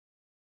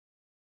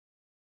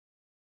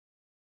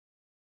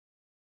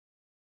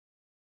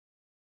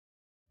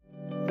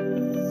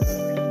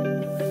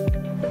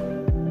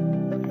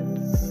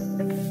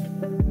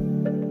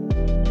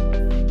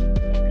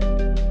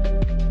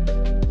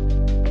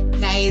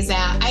is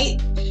our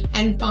 8th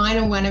and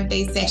final one of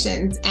these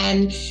sessions,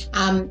 and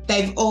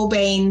they've all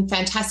been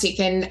fantastic.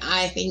 And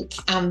I think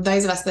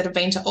those of us that have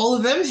been to all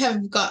of them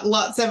have got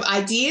lots of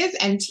ideas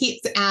and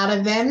tips out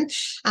of them.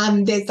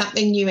 There's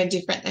something new and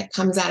different that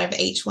comes out of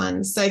each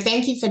one. So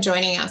thank you for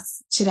joining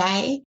us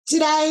today.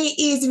 Today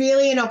is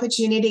really an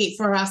opportunity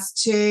for us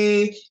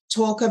to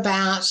talk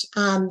about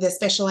the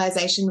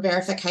Specialisation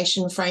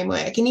Verification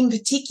Framework, and in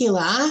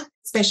particular,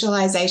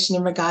 specialisation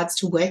in regards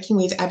to working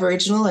with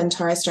Aboriginal and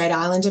Torres Strait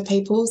Islander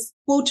peoples.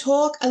 We'll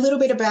talk a little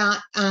bit about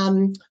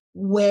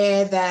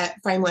where the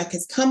framework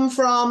has come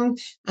from,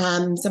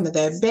 some of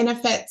the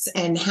benefits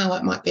and how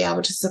it might be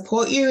able to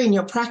support you in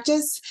your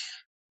practice,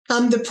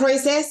 the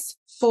process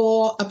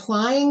for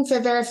applying for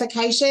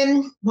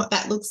verification, what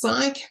that looks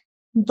like.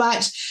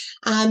 But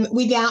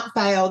without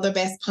fail, the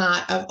best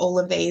part of all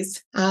of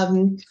these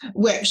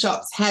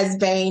workshops has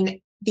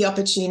been the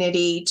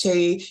opportunity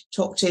to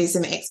talk to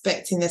some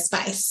experts in the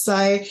space.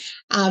 So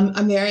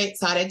I'm very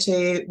excited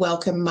to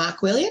welcome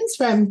Marc Williams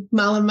from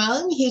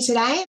Mullum here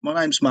today. My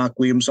name's Marc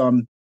Williams.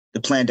 I'm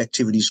the Planned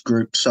Activities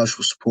Group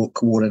Social Support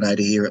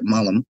Coordinator here at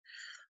Mullum.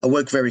 I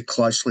work very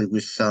closely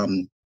with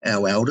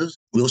our elders.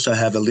 We also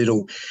have a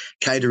little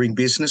catering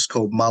business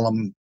called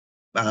Mullum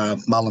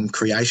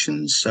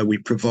Creations. So we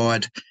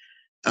provide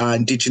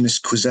Indigenous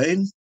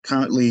cuisine,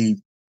 currently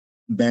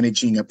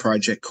managing a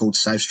project called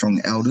Safe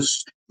Strong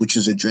Elders, which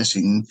is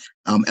addressing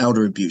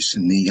elder abuse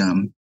in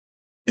the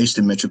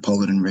Eastern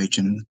Metropolitan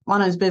region. My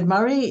name is Bev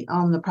Murray.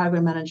 I'm the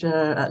Program Manager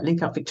at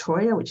Link Up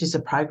Victoria, which is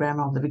a program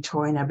of the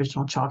Victorian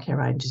Aboriginal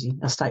Childcare Agency,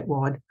 a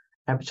statewide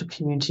Aboriginal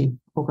community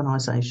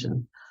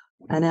organisation.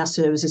 And our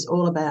service is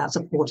all about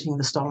supporting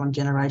the stolen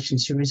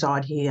generations who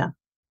reside here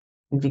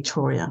in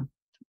Victoria.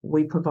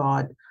 We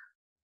provide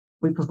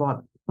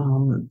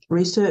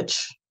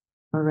research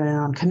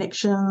around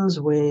connections.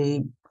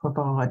 We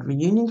provide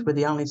reunions. We're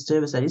the only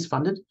service that is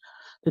funded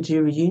to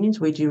do reunions.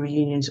 We do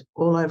reunions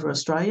all over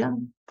Australia,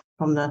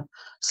 from the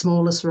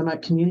smallest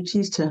remote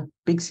communities to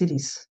big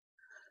cities.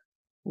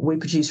 We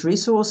produce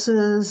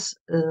resources,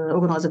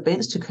 organise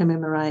events to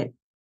commemorate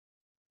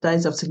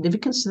days of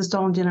significance to the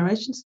stolen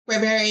generations.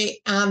 We're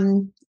very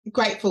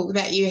grateful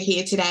that you're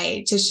here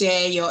today to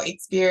share your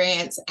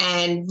experience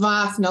and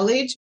vast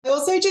knowledge. I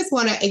also just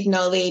want to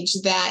acknowledge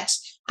that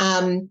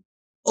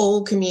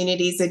all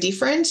communities are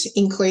different,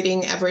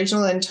 including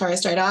Aboriginal and Torres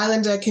Strait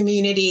Islander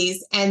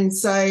communities. And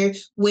so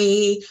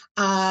we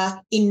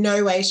are in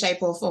no way,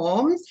 shape or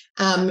form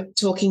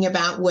talking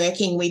about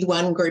working with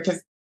one group of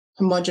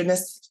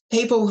homogenous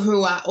people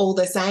who are all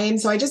the same.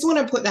 So I just want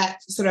to put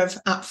that sort of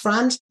up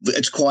front.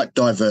 It's quite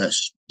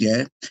diverse,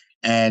 yeah.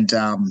 And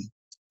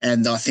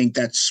I think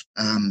that's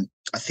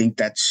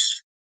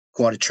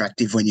quite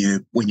attractive when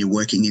you're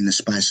working in the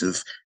space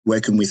of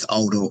working with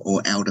older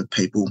or elder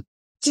people.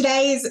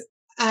 Today's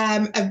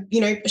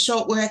a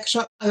short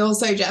workshop. I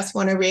also just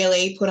want to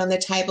really put on the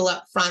table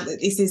up front that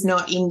this is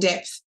not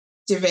in-depth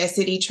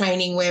diversity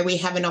training where we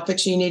have an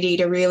opportunity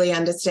to really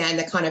understand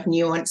the kind of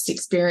nuanced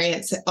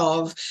experience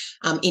of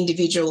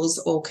individuals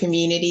or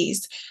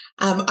communities.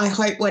 I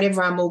hope what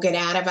everyone will get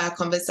out of our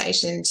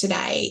conversation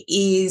today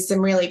is some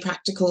really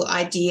practical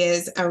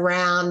ideas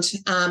around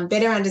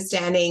better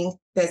understanding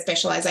the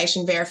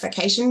Specialisation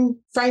Verification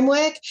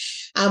Framework.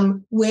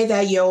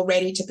 Whether you're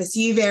ready to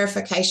pursue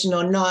verification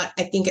or not,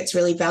 I think it's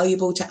really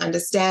valuable to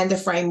understand the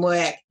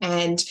framework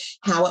and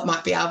how it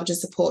might be able to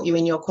support you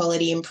in your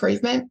quality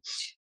improvement,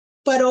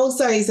 but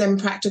also some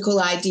practical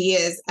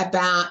ideas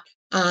about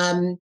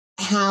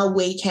how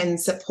we can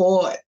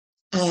support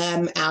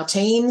our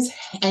teams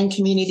and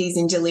communities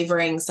in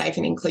delivering safe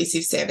and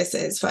inclusive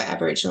services for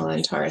Aboriginal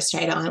and Torres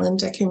Strait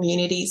Islander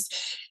communities.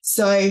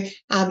 So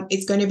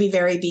it's going to be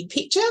very big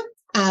picture.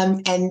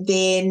 And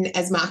then,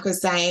 as Marc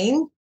was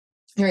saying,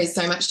 there is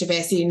so much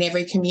diversity in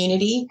every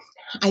community.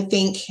 I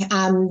think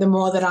the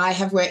more that I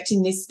have worked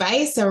in this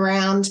space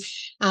around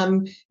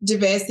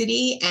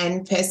diversity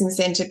and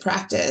person-centred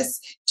practice,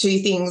 two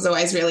things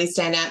always really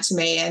stand out to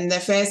me. And the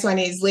first one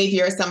is leave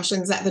your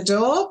assumptions at the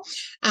door.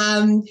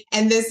 And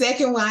the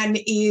second one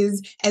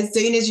is as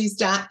soon as you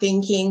start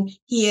thinking,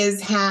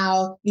 here's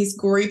how this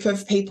group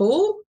of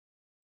people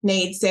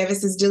need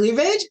services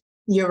delivered,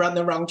 you're on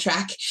the wrong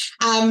track.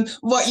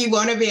 What you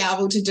want to be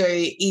able to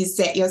do is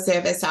set your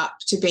service up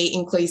to be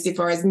inclusive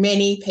for as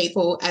many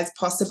people as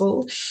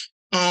possible.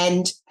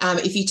 And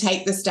if you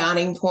take the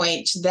starting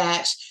point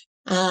that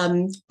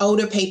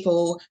older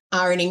people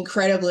are an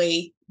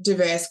incredibly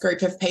diverse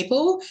group of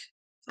people,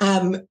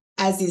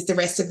 as is the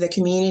rest of the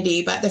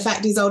community, but the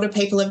fact is older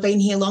people have been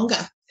here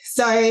longer.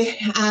 So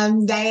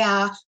they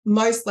are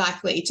most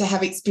likely to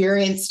have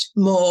experienced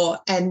more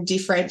and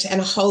different and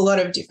a whole lot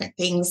of different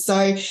things.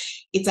 So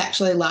it's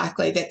actually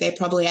likely that they're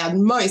probably our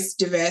most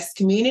diverse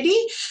community.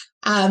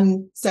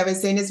 So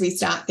as soon as we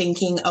start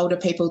thinking older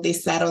people,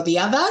 this, that or the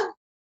other,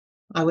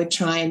 I would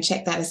try and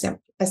check that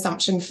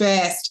assumption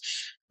first.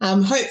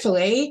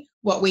 Hopefully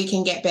what we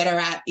can get better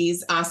at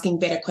is asking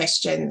better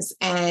questions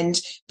and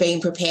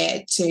being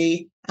prepared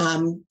to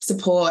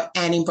support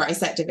and embrace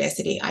that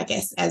diversity, I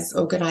guess, as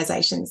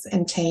organisations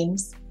and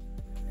teams.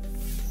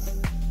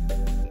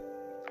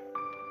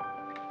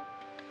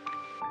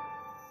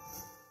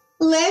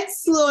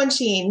 Let's launch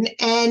in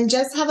and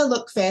just have a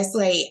look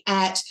firstly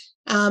at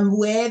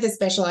where the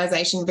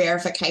Specialisation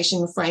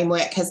Verification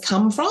Framework has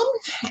come from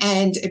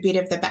and a bit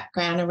of the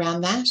background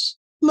around that.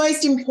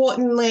 Most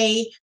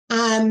importantly,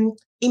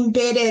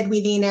 embedded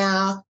within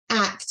our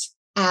Act,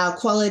 our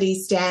quality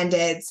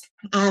standards,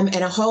 and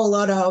a whole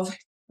lot of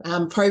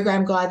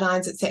program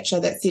guidelines, etc.,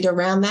 that sit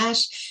around that.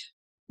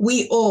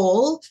 We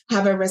all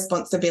have a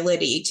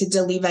responsibility to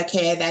deliver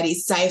care that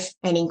is safe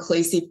and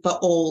inclusive for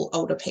all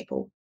older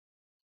people.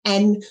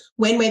 And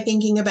when we're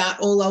thinking about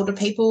all older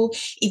people,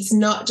 it's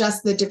not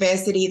just the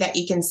diversity that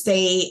you can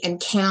see and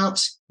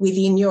count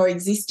within your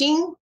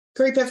existing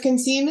group of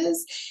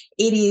consumers.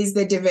 It is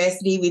the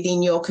diversity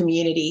within your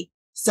community.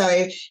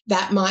 So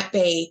that might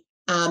be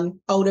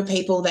older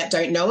people that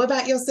don't know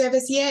about your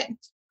service yet,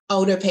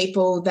 older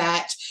people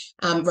that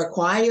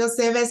require your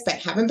service but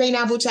haven't been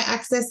able to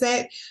access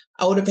it,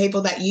 older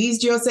people that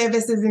used your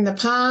services in the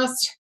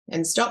past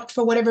and stopped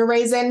for whatever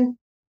reason,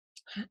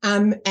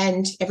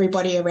 and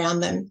everybody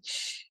around them.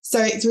 So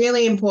it's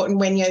really important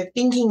when you're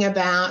thinking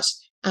about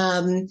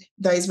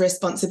those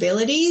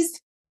responsibilities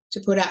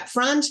to put up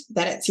front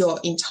that it's your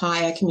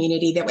entire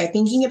community that we're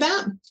thinking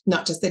about,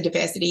 not just the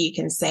diversity you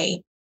can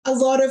see. A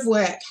lot of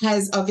work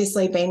has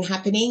obviously been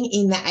happening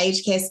in the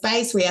aged care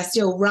space. We are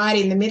still right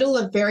in the middle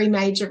of very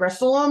major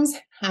reforms,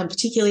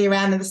 particularly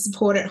around the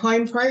Support at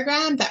Home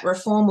program. That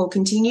reform will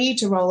continue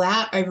to roll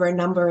out over a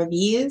number of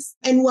years.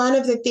 And one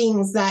of the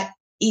things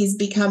is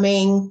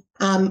becoming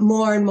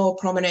more and more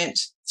prominent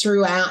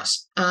throughout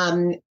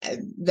the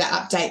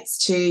updates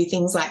to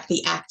things like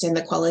the Act and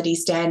the quality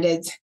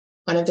standards.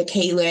 One of the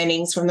key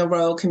learnings from the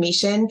Royal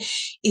Commission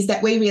is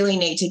that we really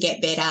need to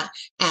get better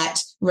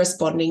at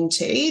responding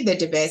to the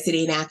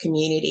diversity in our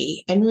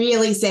community and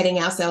really setting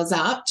ourselves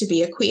up to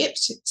be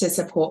equipped to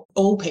support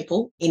all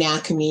people in our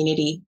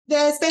community.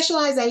 The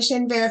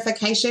Specialisation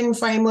Verification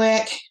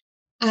Framework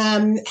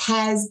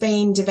has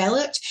been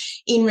developed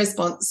in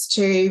response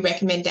to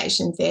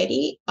Recommendation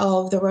 30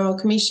 of the Royal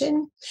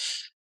Commission.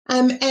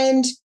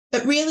 And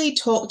it really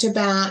talked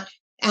about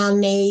our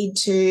need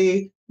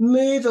to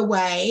move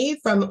away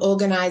from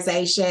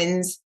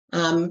organisations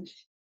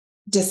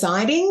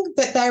deciding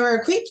that they were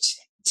equipped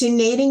to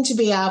needing to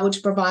be able to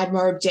provide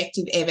more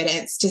objective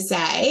evidence to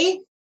say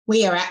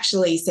we are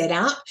actually set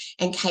up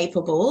and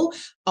capable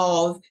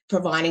of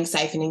providing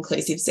safe and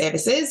inclusive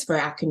services for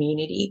our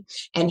community.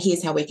 And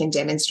here's how we can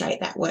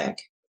demonstrate that work.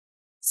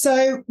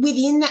 So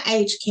within the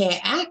Aged Care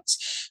Act,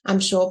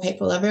 I'm sure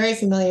people are very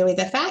familiar with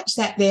the fact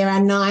that there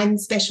are 9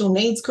 special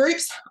needs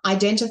groups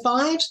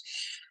identified.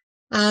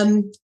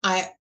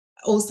 I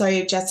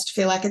also just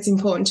feel like it's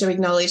important to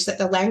acknowledge that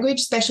the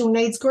language special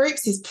needs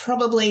groups is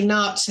probably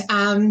not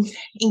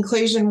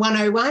inclusion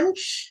 101,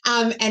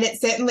 and it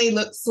certainly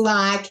looks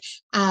like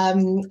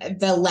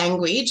the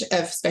language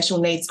of special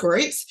needs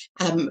groups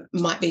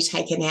might be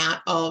taken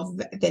out of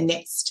the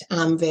next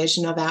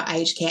version of our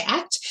Aged Care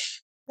Act.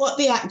 What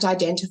the Act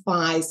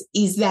identifies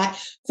is that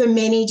for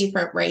many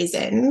different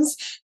reasons,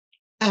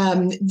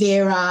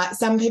 there are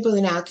some people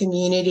in our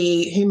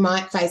community who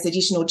might face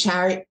additional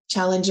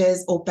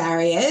challenges or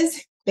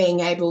barriers being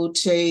able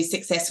to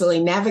successfully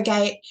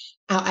navigate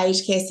our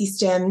aged care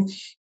system,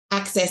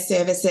 access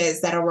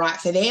services that are right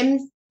for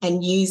them,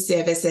 and use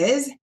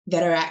services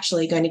that are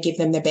actually going to give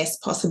them the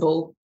best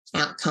possible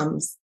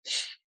outcomes.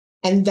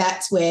 And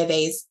that's where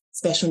these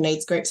special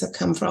needs groups have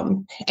come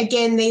from.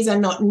 Again, these are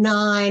not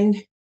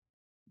 9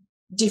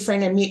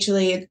 different and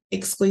mutually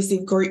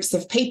exclusive groups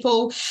of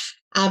people.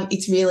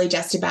 It's really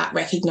just about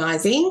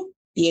recognising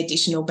the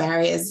additional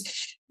barriers.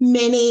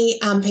 Many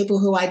people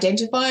who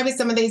identify with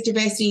some of these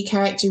diversity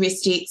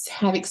characteristics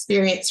have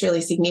experienced really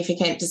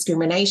significant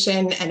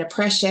discrimination and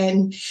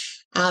oppression.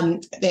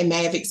 They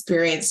may have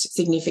experienced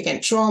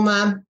significant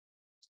trauma,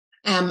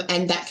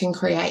 and that can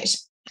create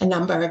a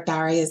number of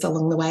barriers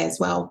along the way as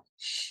well.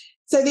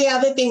 So the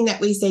other thing that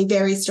we see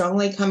very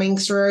strongly coming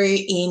through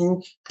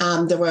in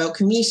the Royal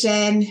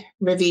Commission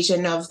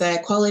revision of the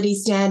quality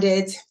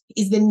standards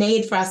is the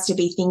need for us to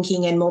be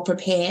thinking and more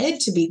prepared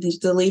to be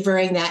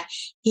delivering that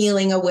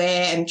healing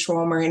aware and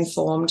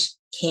trauma-informed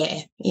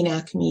care in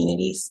our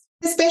communities.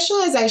 The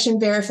Specialisation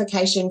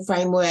Verification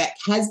Framework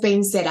has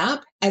been set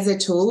up as a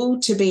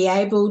tool to be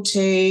able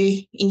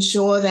to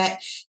ensure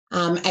that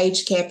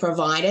aged care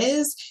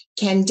providers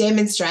can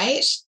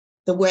demonstrate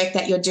the work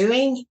that you're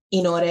doing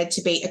in order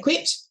to be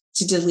equipped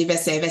to deliver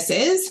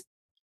services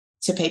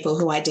to people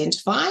who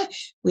identify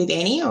with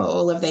any or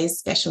all of these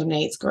special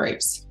needs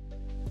groups.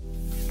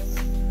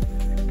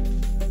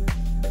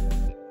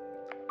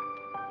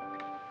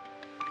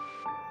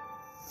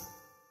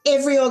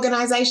 Every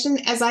organisation,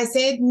 as I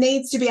said,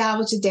 needs to be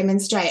able to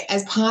demonstrate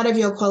as part of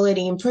your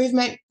quality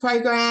improvement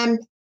program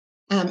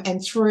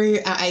and through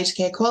our aged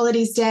care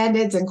quality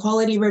standards and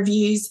quality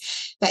reviews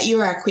that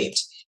you are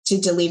equipped to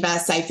deliver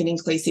safe and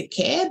inclusive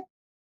care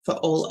for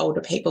all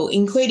older people,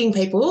 including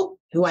people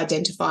who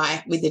identify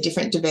with the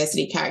different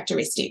diversity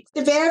characteristics.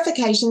 The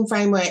verification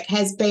framework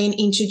has been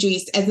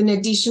introduced as an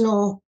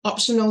additional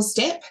optional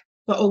step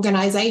for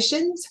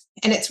organisations,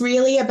 and it's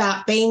really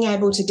about being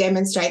able to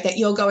demonstrate that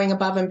you're going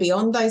above and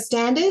beyond those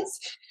standards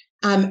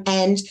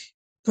and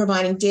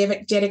providing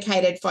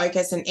dedicated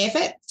focus and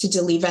effort to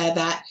deliver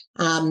that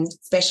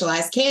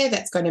specialised care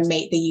that's going to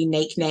meet the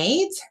unique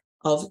needs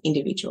of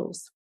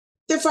individuals.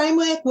 The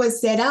framework was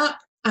set up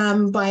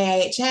by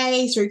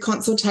AHA through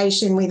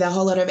consultation with a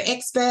whole lot of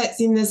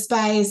experts in the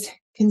space.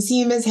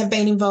 Consumers have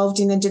been involved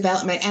in the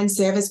development and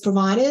service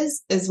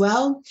providers as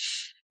well.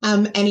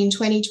 And in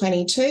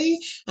 2022,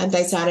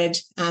 they started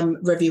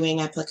reviewing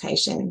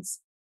applications.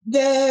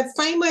 The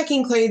framework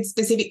includes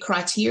specific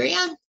criteria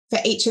for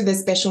each of the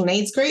special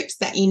needs groups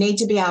that you need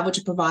to be able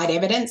to provide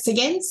evidence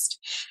against.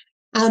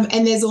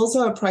 And there's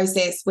also a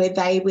process where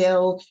they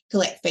will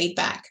collect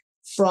feedback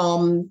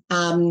from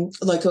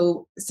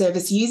local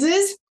service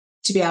users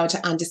to be able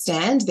to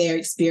understand their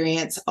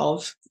experience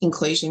of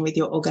inclusion with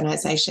your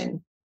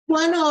organisation.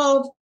 One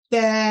of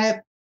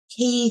the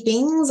key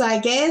things, I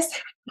guess,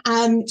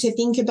 to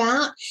think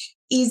about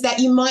is that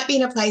you might be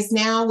in a place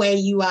now where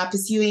you are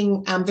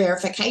pursuing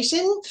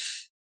verification.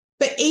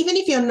 But even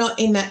if you're not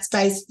in that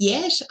space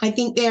yet, I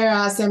think there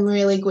are some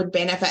really good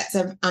benefits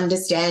of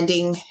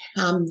understanding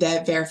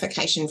the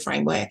verification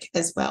framework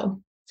as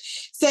well.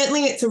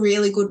 Certainly, it's a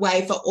really good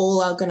way for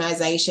all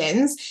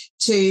organisations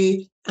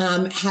to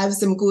have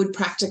some good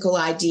practical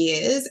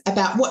ideas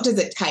about what does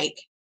it take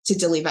to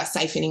deliver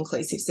safe and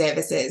inclusive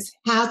services.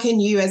 How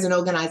can you as an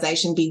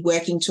organisation be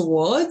working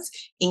towards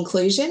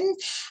inclusion?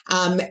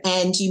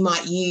 And you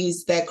might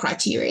use the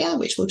criteria,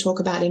 which we'll talk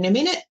about in a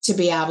minute, to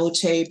be able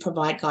to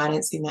provide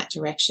guidance in that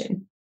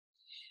direction.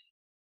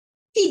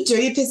 If you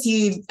do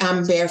pursue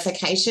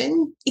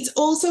verification, it's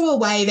also a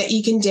way that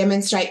you can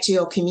demonstrate to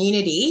your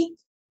community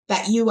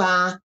that you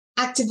are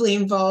actively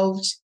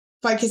involved,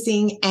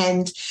 focusing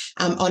and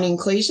on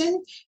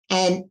inclusion,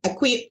 and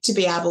equipped to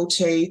be able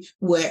to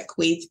work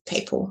with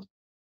people.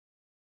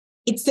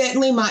 It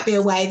certainly might be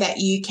a way that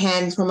you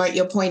can promote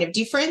your point of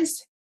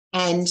difference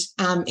and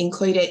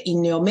include it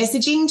in your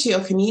messaging to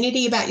your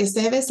community about your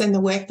service and the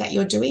work that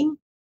you're doing.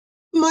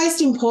 Most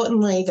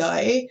importantly,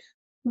 though,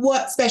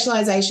 what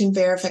specialisation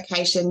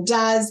verification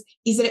does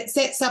is that it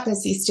sets up a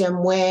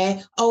system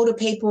where older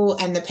people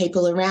and the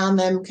people around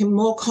them can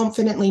more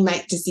confidently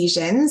make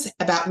decisions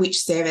about which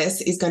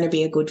service is going to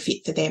be a good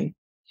fit for them.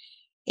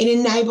 It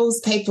enables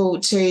people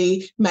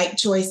to make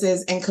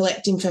choices and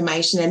collect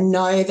information and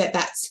know that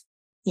that's,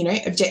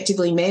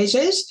 objectively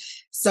measured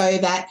so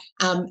that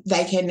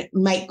they can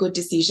make good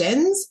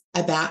decisions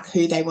about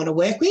who they want to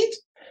work with.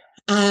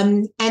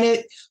 And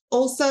it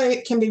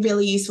also can be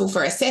really useful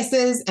for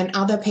assessors and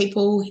other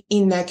people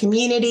in the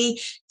community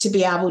to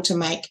be able to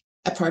make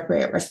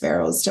appropriate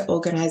referrals to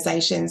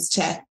organisations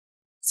to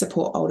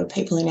support older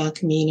people in our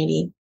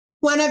community.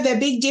 One of the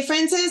big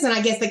differences, and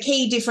I guess the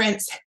key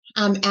difference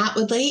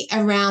outwardly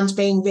around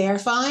being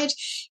verified,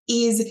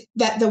 is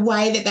that the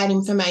way that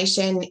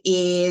information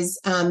is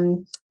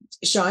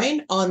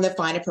shown on the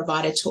Find a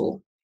Provider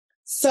tool.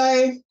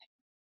 So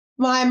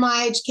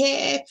My Aged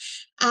Care,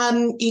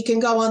 you can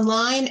go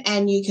online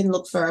and you can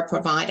look for a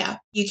provider.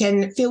 You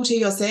can filter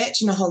your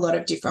search in a whole lot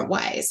of different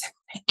ways.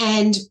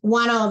 And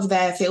one of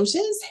the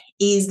filters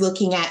is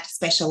looking at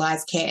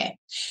specialised care.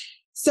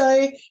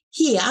 So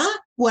here,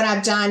 what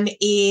I've done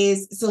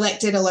is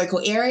selected a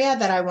local area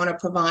that I want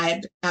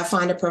to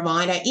find a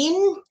provider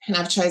in, and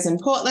I've chosen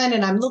Portland,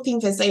 and I'm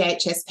looking for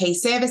CHSP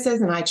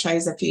services, and I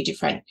chose a few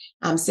different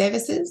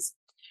services.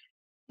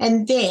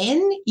 And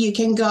then you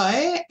can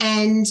go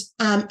and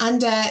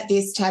under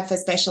this tab for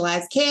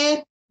specialised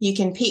care, you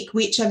can pick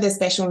which of the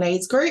special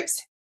needs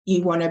groups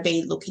you want to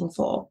be looking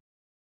for.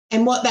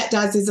 And what that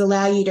does is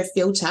allow you to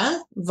filter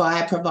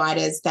via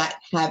providers that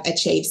have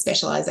achieved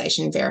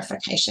specialisation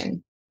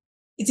verification.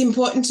 It's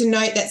important to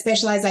note that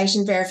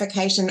specialisation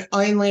verification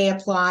only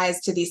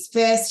applies to this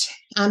first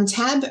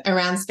tab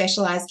around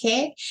specialised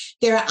care.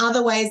 There are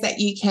other ways that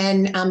you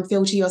can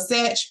filter your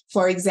search.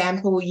 For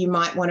example, you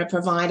might want a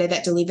provider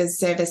that delivers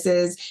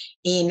services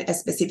in a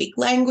specific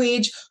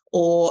language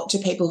or to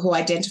people who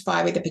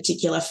identify with a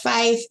particular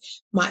faith.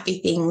 Might be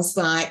things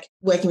like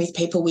working with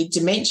people with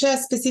dementia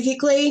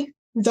specifically.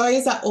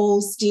 Those are all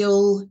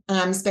still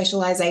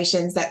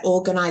specialisations that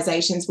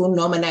organisations will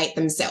nominate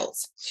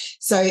themselves.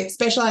 So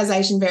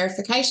specialisation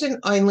verification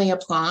only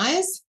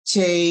applies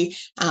to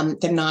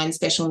the 9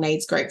 special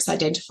needs groups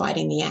identified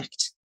in the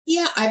Act.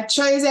 Yeah, I've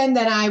chosen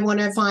that I want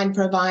to find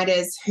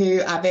providers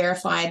who are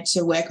verified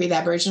to work with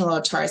Aboriginal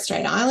or Torres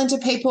Strait Islander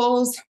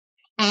peoples.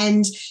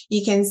 And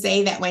you can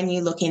see that when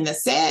you look in the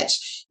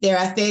search, there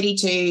are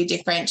 32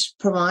 different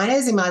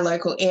providers in my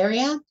local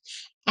area.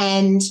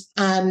 And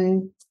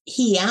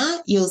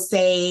here you'll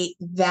see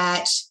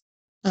that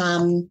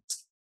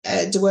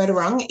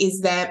Dewurrung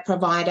is the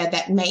provider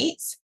that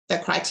meets the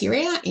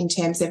criteria in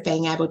terms of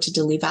being able to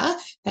deliver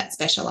that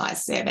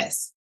specialised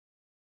service.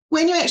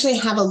 When you actually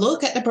have a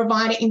look at the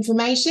provider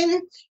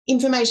information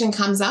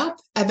comes up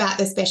about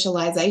the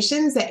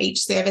specialisations that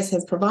each service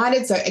has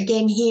provided. So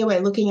again, here we're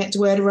looking at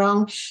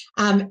Dewurrung,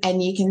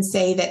 and you can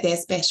see that they're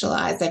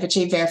specialised. They've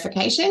achieved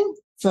verification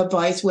for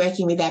both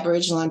working with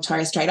Aboriginal and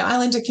Torres Strait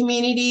Islander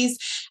communities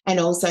and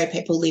also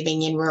people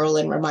living in rural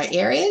and remote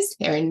areas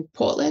here in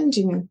Portland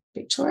in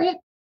Victoria.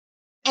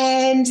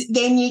 And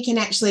then you can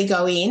actually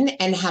go in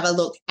and have a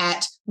look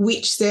at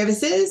which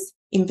services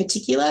in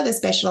particular the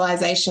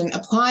specialisation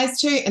applies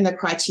to and the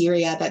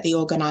criteria that the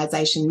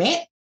organisation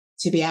met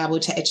to be able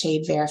to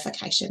achieve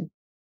verification.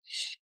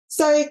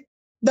 So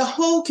the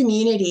whole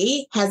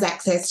community has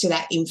access to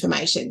that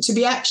information to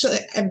be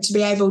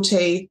able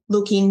to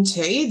look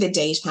into the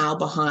detail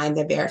behind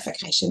the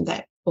verification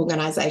that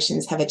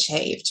organisations have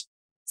achieved.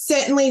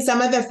 Certainly some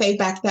of the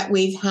feedback that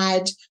we've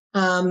had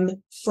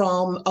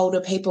from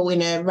older people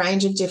in a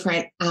range of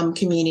different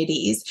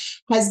communities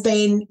has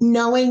been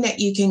knowing that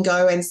you can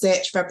go and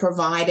search for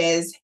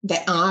providers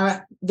that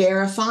are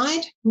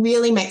verified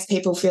really makes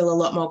people feel a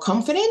lot more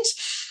confident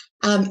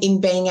in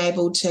being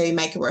able to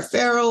make a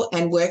referral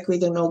and work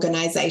with an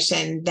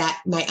organisation that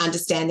may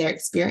understand their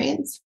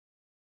experience.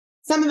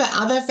 Some of the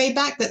other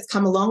feedback that's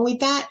come along with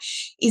that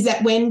is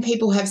that when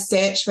people have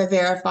searched for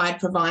verified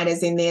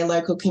providers in their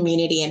local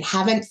community and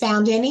haven't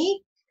found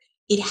any,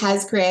 it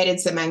has created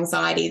some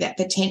anxiety that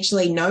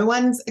potentially no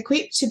one's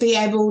equipped to be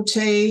able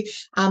to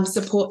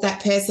support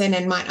that person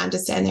and might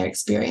understand their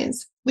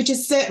experience, which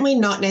is certainly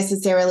not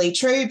necessarily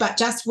true, but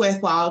just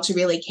worthwhile to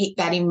really keep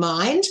that in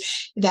mind,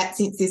 that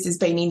since this has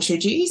been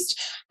introduced,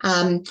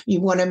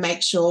 you want to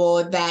make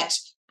sure that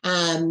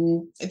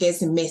there's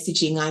some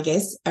messaging, I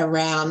guess,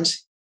 around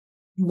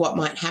what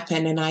might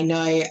happen. And I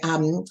know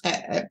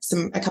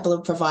a couple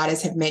of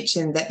providers have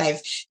mentioned that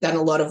they've done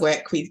a lot of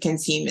work with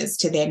consumers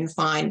to then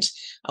find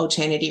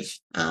alternative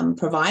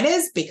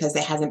providers because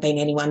there hasn't been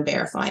anyone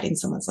verified in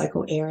someone's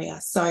local area.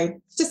 So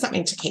it's just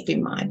something to keep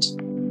in mind.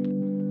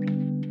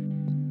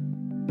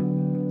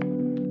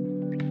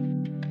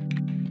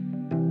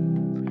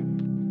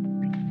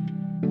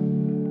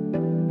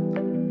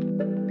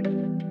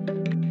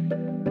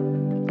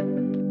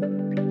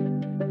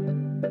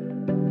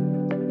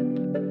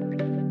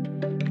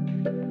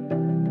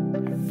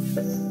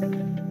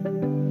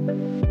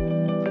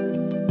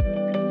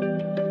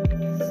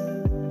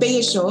 Be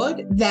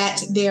assured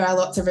that there are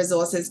lots of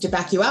resources to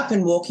back you up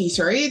and walk you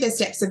through the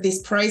steps of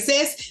this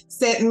process.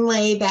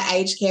 Certainly the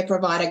Aged Care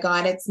Provider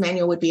Guidance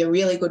Manual would be a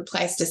really good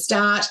place to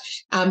start,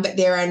 but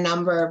there are a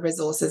number of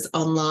resources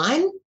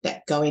online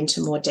that go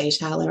into more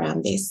detail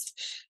around this.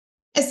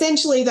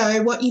 Essentially,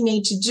 though, what you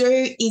need to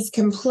do is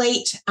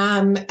complete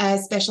a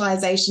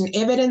specialisation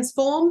evidence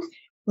form.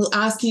 We'll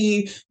ask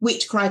you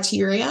which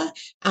criteria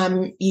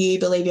you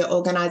believe your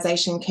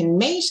organisation can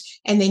meet,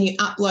 and then you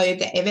upload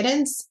the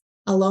evidence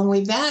along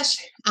with that.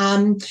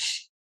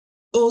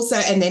 Also,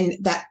 and then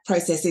that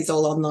process is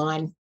all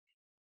online.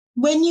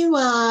 When you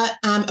are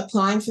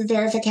applying for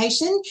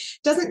verification,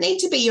 it doesn't need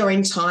to be your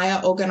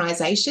entire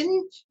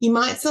organisation. You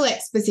might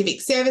select specific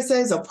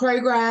services or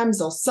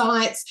programs or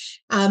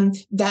sites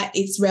that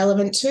it's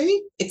relevant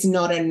to. It's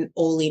not an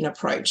all-in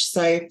approach.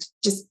 So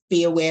just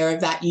be aware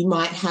of that. You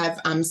might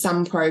have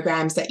some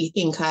programs that you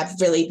think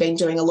have really been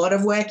doing a lot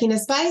of work in a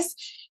space.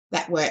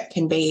 That work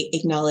can be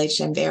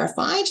acknowledged and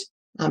verified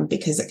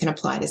because it can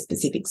apply to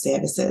specific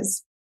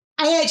services.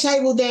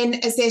 AHA will then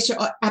assess your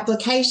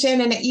application,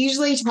 and it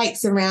usually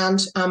takes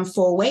around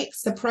 4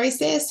 weeks, the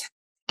process.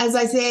 As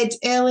I said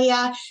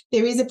earlier,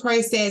 there is a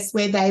process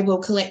where they will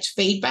collect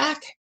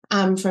feedback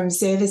from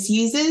service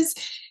users,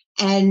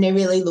 and they're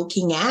really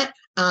looking at,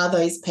 are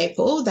those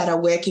people that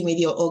are working with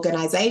your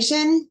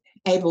organisation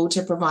able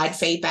to provide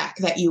feedback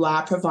that you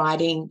are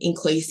providing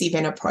inclusive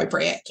and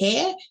appropriate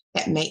care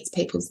that meets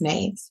people's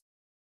needs.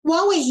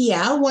 While we're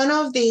here, one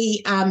of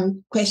the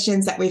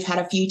questions that we've had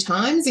a few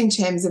times in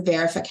terms of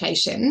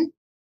verification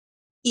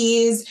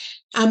is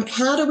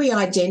how do we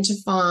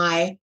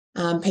identify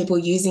people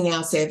using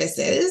our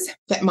services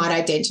that might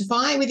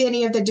identify with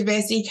any of the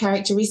diversity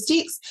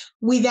characteristics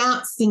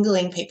without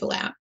singling people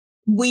out?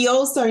 We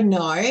also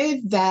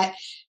know that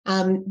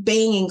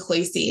being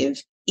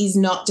inclusive is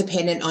not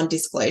dependent on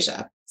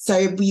disclosure. So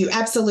you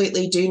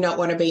absolutely do not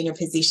want to be in a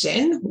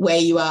position where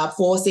you are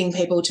forcing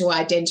people to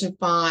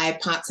identify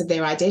parts of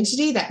their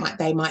identity that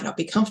they might not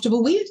be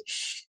comfortable with.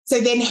 So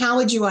then how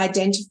would you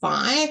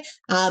identify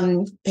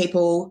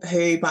people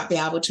who might be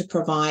able to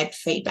provide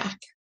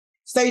feedback?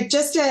 So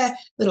just a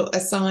little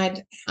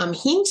aside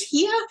hint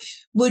here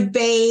would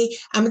be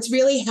it's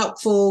really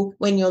helpful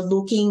when you're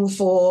looking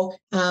for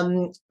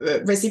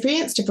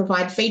recipients to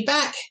provide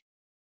feedback.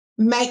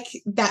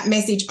 Make that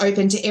message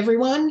open to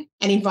everyone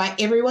and invite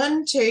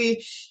everyone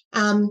to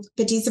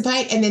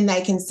participate, and then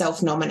they can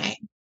self-nominate.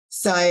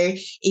 So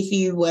if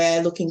you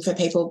were looking for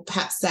people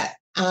perhaps that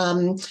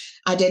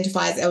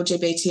identify as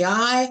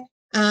LGBTI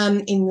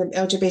in the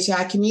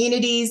LGBTI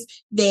communities,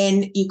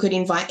 then you could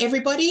invite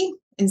everybody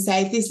and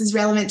say, if this is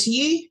relevant to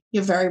you,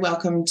 you're very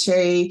welcome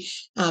to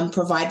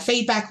provide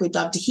feedback. We'd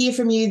love to hear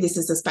from you. This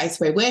is a space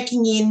we're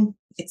working in,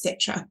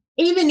 etc.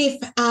 Even if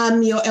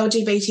your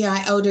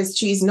LGBTI elders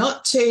choose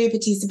not to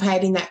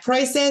participate in that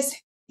process,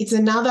 it's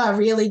another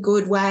really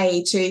good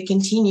way to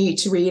continue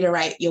to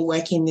reiterate your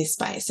work in this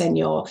space and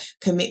your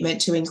commitment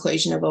to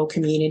inclusion of all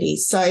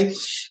communities. So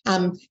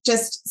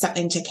just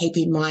something to keep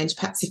in mind,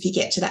 perhaps if you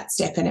get to that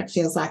step and it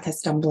feels like a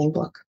stumbling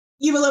block.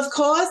 You will, of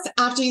course,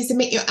 after you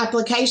submit your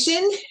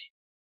application,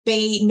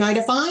 be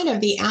notified of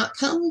the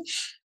outcome.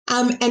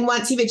 And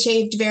once you've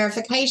achieved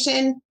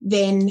verification,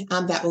 then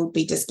that will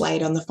be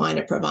displayed on the Find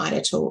a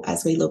Provider tool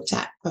as we looked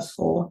at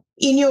before.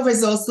 In your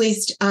resource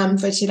list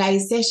for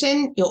today's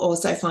session, you'll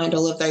also find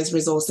all of those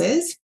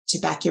resources to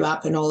back you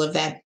up and all of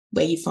that,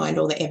 where you find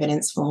all the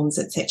evidence forms,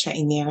 etc.,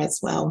 in there as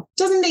well.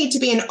 It doesn't need to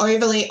be an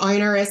overly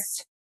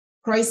onerous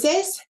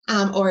process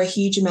or a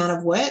huge amount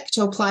of work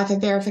to apply for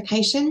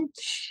verification.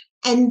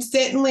 And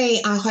certainly,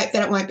 I hope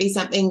that it won't be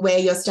something where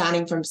you're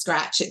starting from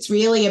scratch. It's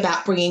really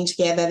about bringing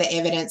together the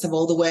evidence of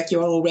all the work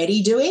you're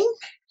already doing.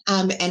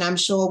 And I'm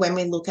sure when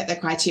we look at the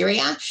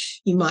criteria,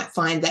 you might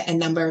find that a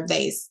number of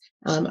these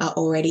are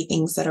already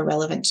things that are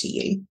relevant to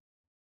you.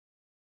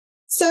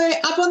 So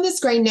up on the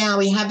screen now,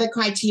 we have the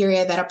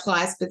criteria that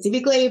apply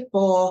specifically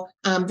for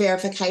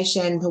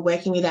verification for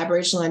working with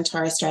Aboriginal and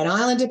Torres Strait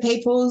Islander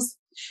peoples.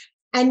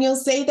 And you'll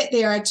see that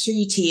there are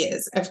 2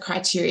 tiers of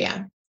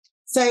criteria.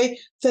 So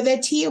for the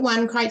tier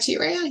 1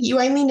 criteria, you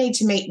only need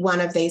to meet one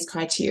of these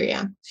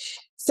criteria.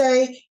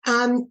 So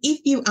if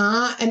you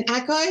are an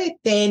ACO,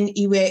 then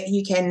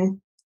you can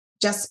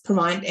just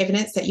provide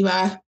evidence that you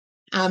are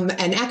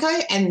an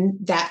ACO, and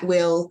that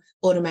will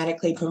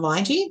automatically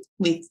provide you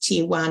with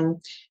tier 1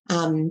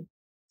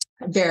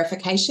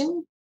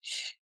 verification.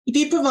 If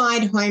you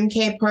provide home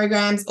care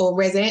programs or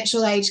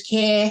residential aged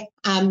care,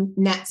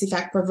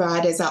 NATSIFAC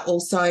providers are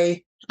also,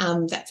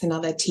 that's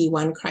another tier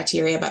 1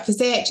 criteria, but for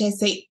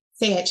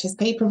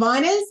CHSP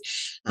providers,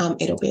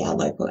 it'll be our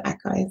local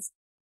ACOs.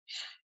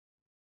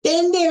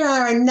 Then there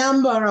are a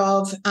number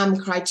of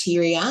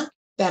criteria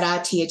that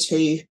are tier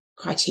 2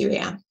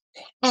 criteria.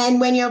 And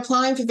when you're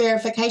applying for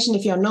verification,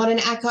 if you're not an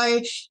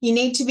ACO, you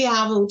need to be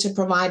able to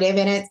provide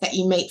evidence that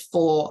you meet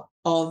 4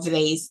 of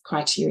these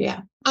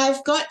criteria.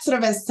 I've got sort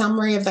of a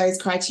summary of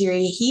those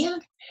criteria here,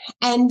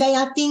 and they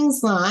are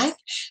things like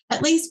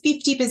at least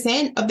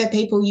 50% of the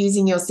people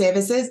using your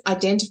services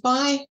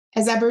identify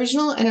as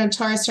Aboriginal and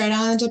Torres Strait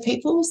Islander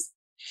peoples,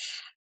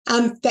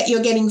 that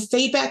you're getting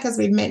feedback, as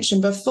we've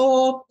mentioned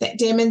before, that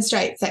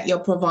demonstrates that you're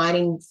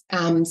providing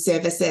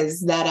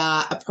services that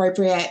are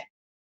appropriate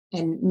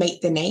and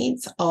meet the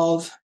needs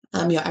of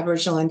your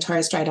Aboriginal and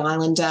Torres Strait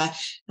Islander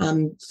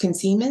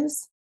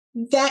consumers,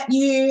 that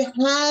you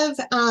have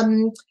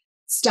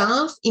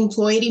staff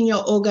employed in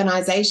your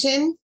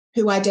organisation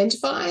who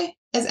identify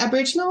as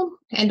Aboriginal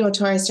and or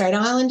Torres Strait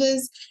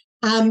Islanders,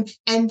 and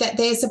that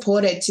they're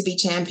supported to be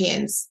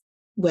champions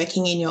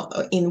working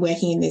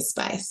in this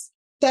space.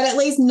 That at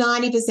least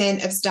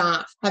 90% of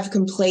staff have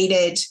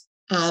completed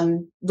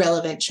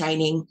relevant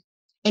training.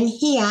 And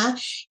here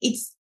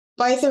it's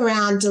both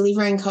around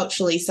delivering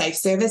culturally safe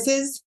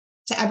services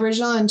to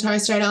Aboriginal and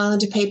Torres Strait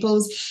Islander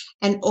peoples,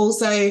 and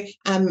also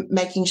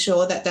making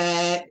sure that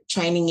the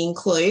training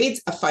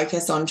includes a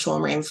focus on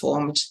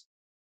trauma-informed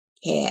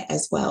care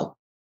as well.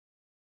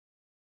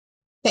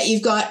 That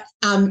you've got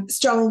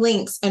strong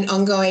links and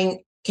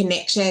ongoing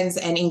connections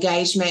and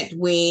engagement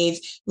with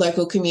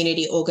local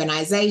community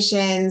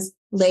organisations,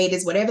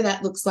 leaders, whatever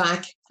that looks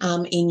like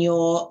in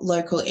your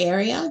local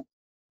area.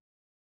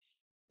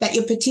 That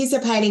you're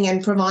participating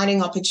and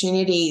providing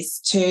opportunities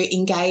to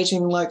engage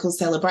in local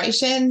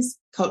celebrations,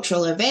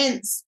 cultural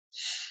events.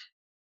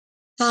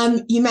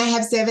 You may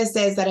have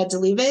services that are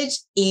delivered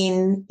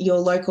in your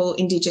local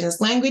Indigenous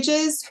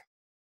languages.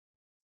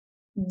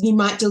 You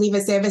might deliver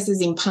services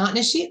in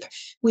partnership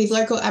with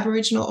local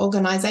Aboriginal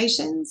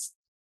organisations.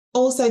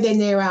 Also, then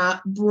there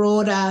are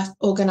broader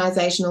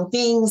organisational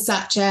things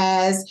such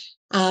as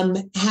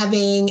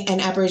having an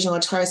Aboriginal or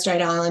Torres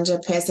Strait Islander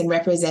person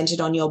represented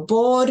on your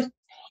board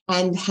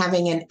and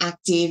having an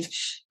active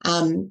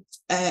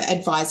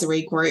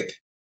advisory group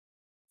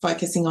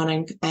focusing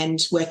on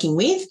and working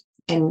with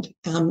and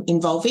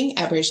involving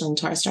Aboriginal and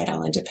Torres Strait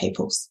Islander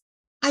peoples.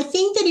 I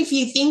think that if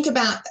you think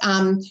about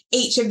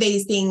each of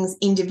these things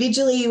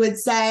individually, you would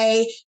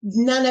say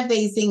none of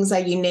these things are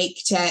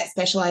unique to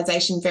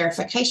specialisation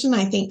verification.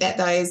 I think that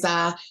those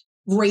are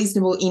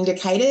reasonable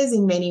indicators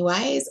in many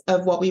ways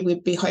of what we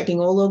would be hoping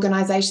all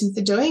organisations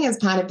are doing as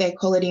part of their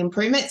quality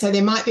improvement. So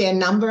there might be a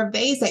number of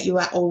these that you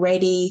are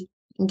already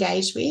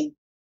engaged with.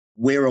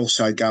 We're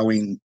also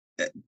going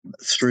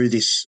through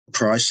this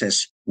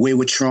process. We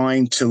were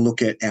trying to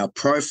look at our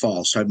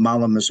profile, so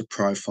Mullum as a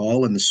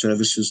profile and the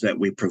services that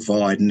we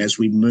provide. And as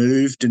we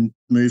moved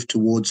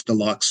towards the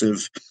likes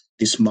of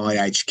this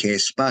My Aged Care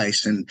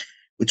space, and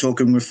we're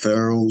talking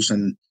referrals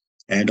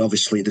and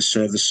obviously the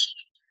services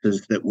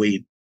that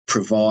we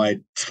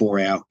provide for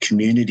our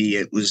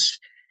community,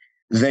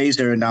 these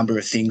are a number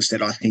of things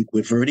that I think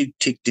we've already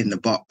ticked in the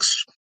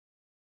box.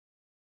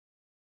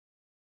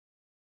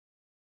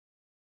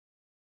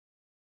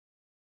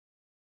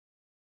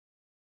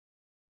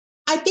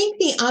 I think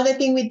the other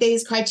thing with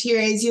these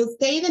criteria is you'll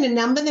see that a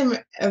number of them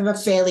are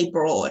fairly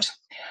broad.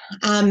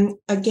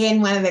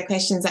 Again, one of the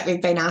questions that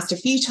we've been asked a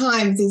few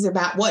times is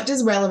about what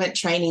does relevant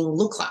training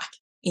look like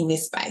in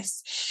this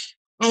space?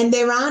 And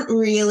there aren't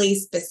really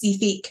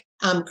specific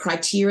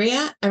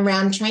criteria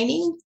around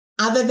training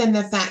other than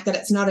the fact that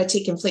it's not a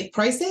tick and flick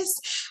process.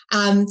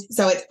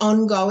 So it's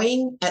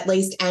ongoing, at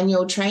least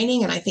annual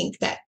training. And I think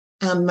that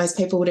most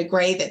people would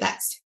agree that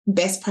that's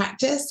best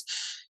practice.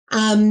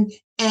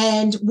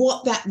 And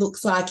what that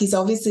looks like is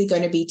obviously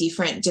going to be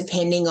different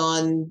depending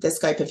on the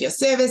scope of your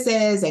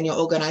services and your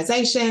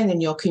organisation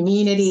and your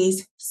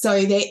communities.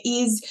 So there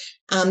is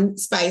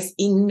space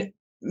in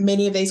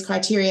many of these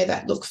criteria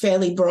that look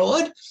fairly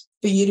broad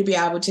for you to be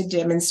able to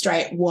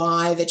demonstrate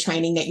why the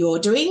training that you're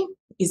doing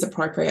is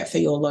appropriate for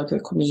your local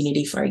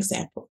community, for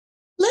example.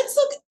 Let's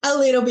look a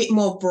little bit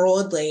more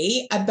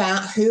broadly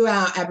about who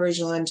our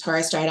Aboriginal and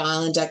Torres Strait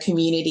Islander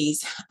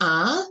communities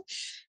are.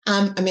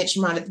 I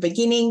mentioned right at the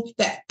beginning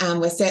that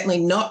we're certainly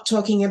not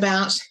talking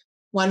about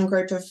one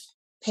group of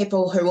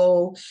people who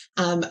all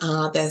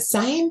are the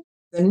same.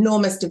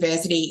 Enormous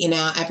diversity in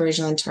our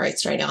Aboriginal and Torres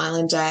Strait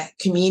Islander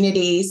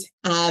communities,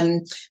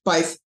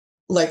 both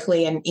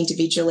locally and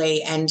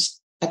individually and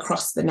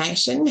across the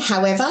nation.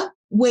 However,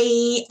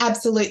 we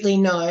absolutely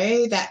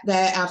know that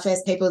our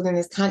First Peoples in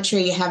this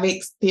country have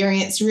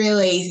experienced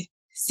really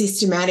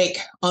systematic,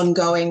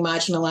 ongoing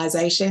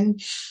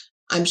marginalisation.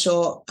 I'm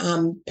sure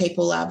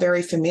people are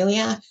very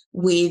familiar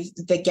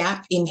with the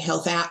gap in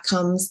health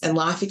outcomes and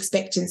life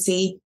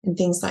expectancy and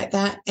things like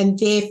that. And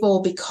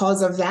therefore,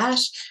 because of that,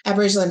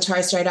 Aboriginal and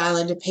Torres Strait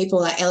Islander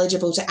people are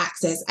eligible to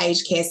access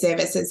aged care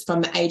services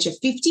from the age of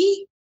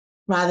 50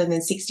 rather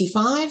than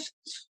 65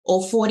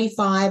 or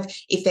 45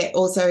 if they're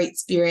also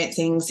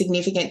experiencing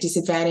significant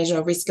disadvantage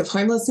or risk of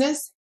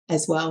homelessness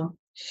as well.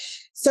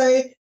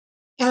 So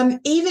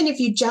even if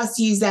you just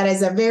use that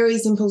as a very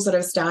simple sort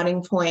of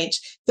starting point,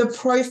 the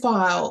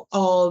profile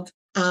of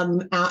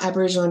our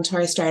Aboriginal and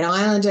Torres Strait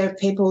Islander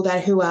people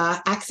who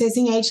are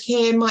accessing aged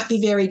care might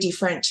be very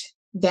different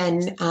than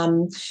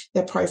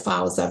the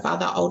profiles of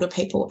other older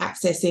people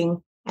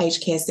accessing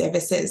aged care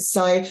services.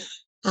 So,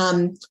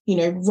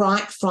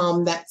 right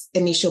from that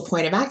initial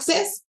point of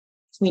access,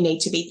 we need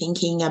to be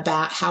thinking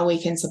about how we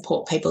can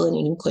support people in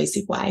an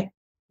inclusive way.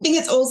 I think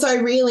it's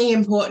also really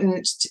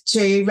important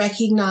to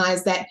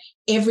recognise that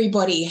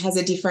everybody has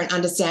a different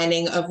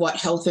understanding of what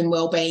health and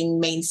wellbeing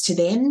means to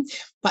them,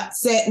 but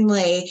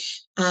certainly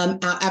our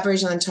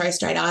Aboriginal and Torres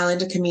Strait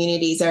Islander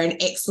communities are an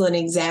excellent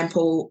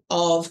example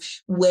of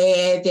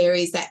where there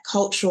is that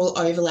cultural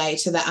overlay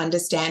to the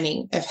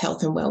understanding of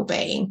health and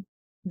wellbeing.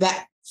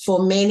 That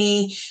for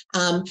many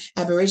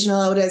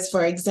Aboriginal elders,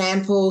 for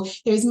example,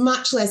 there is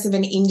much less of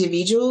an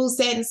individual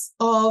sense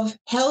of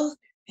health,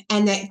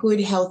 and that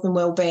good health and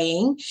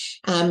wellbeing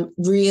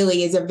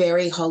really is a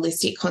very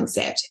holistic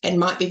concept and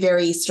might be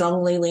very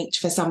strongly linked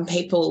for some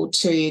people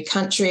to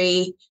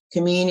country,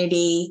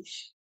 community,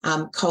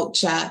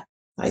 culture,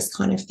 those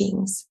kind of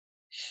things.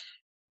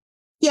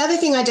 The other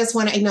thing I just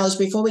want to acknowledge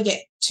before we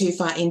get too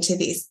far into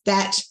this,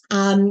 that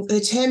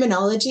the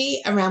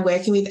terminology around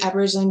working with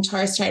Aboriginal and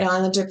Torres Strait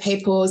Islander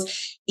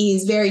peoples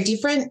is very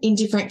different in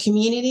different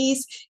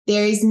communities.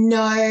 There is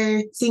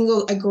no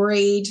single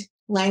agreed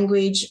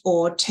language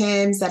or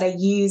terms that are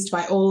used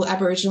by all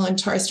Aboriginal and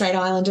Torres Strait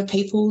Islander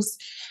peoples.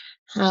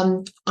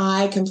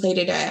 I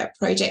completed a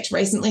project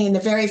recently, and the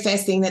very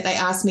first thing that they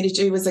asked me to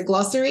do was a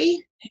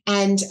glossary.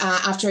 And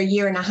after a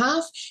year and a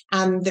half,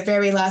 the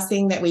very last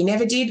thing that we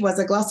never did was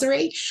a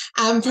glossary,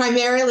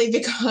 primarily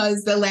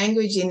because the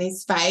language in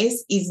this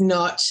space is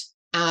not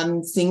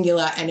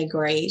singular and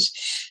agreed.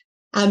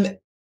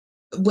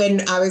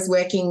 When I was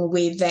working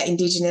with the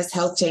Indigenous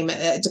health team at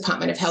the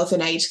Department of Health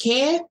and Aged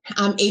Care,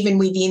 even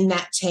within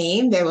that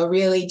team, there were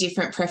really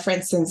different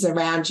preferences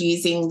around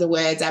using the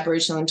words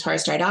Aboriginal and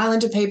Torres Strait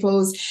Islander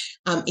peoples,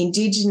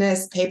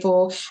 Indigenous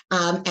people,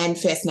 and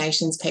First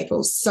Nations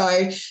peoples.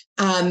 So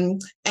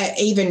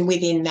even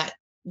within that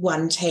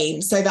one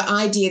team. So the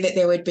idea that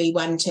there would be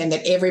one term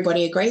that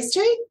everybody agrees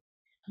to,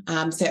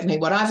 certainly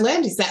what I've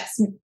learned is that's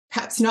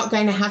perhaps not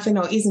going to happen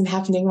or isn't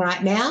happening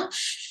right now.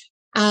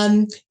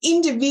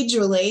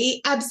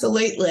 Individually,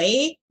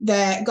 absolutely,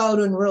 the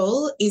golden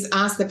rule is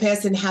ask the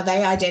person how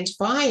they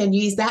identify and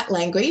use that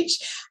language.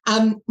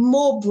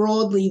 More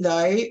broadly,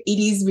 though, it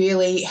is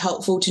really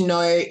helpful to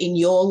know in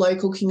your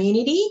local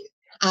community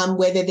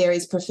whether there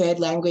is preferred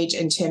language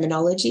and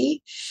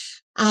terminology.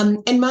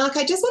 And Marc,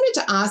 I just wanted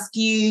to ask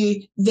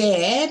you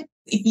there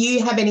if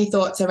you have any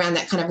thoughts around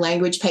that kind of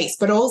language piece,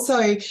 but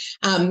also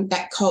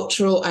that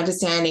cultural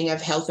understanding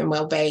of health and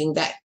wellbeing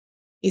that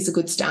is a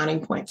good starting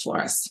point for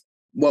us.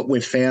 What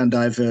we've found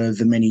over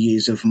the many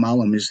years of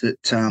Mullum is that,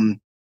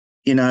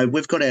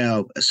 we've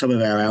got some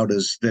of our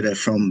elders that are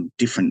from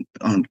different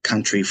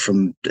country,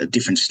 from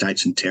different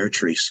states and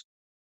territories.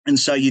 And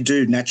so you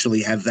do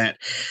naturally have that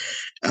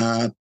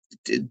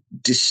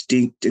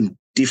distinct and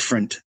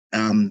different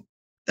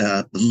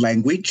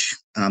language,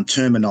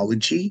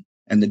 terminology,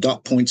 and the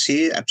dot points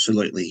here,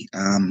 absolutely.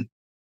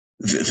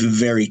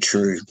 Very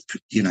true,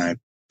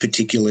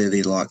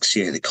 particularly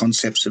the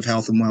concepts of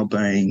health and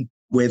wellbeing,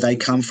 where they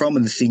come from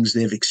and the things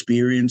they've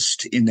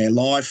experienced in their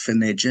life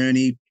and their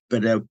journey,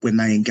 but when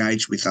they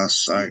engage with us.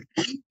 So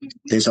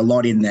there's a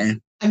lot in there.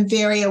 I'm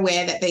very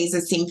aware that these are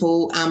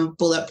simple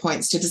bullet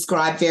points to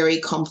describe very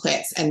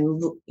complex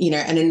and,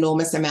 an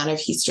enormous amount of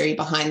history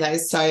behind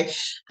those. So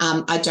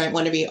I don't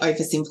want to be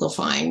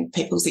oversimplifying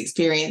people's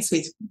experience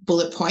with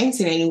bullet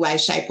points in any way,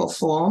 shape or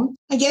form.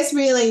 I guess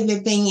really the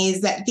thing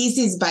is that this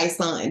is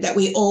baseline, that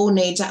we all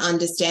need to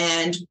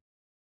understand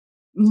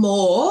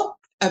more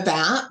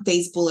about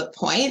these bullet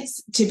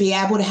points to be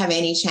able to have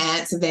any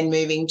chance of then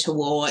moving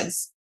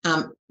towards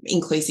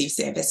inclusive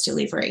service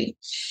delivery.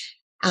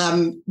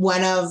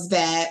 One of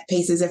the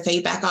pieces of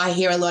feedback I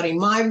hear a lot in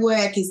my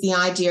work is the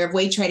idea of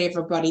we treat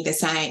everybody the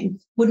same.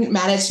 Wouldn't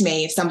matter to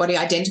me if somebody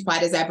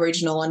identified as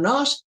Aboriginal or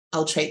not,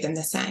 I'll treat them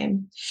the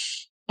same.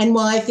 And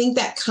while I think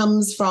that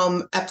comes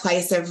from a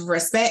place of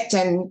respect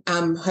and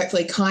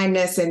hopefully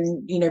kindness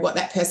and, what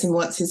that person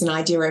wants is an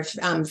idea of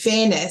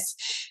fairness,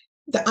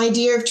 the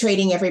idea of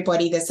treating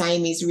everybody the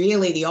same is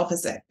really the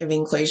opposite of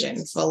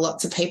inclusion for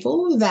lots of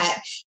people,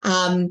 that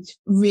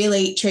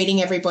really treating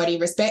everybody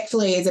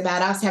respectfully is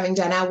about us having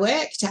done our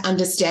work to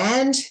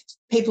understand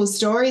people's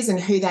stories and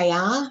who they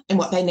are and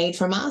what they need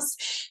from us.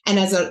 And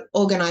as an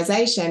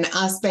organisation,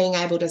 us being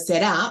able to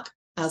set up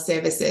our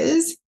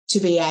services to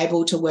be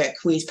able to work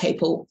with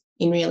people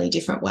in really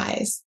different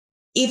ways.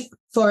 If,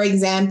 for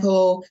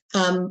example,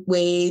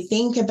 we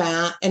think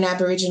about an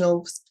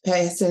Aboriginal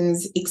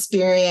person's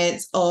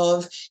experience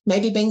of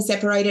maybe being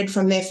separated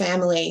from their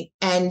family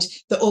and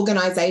the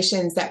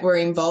organisations that were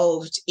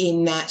involved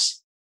in that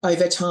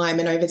over time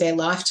and over their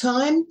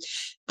lifetime,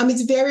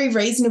 it's very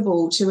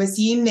reasonable to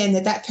assume then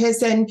that that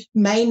person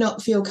may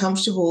not feel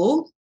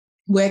comfortable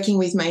working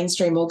with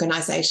mainstream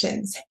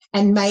organisations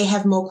and may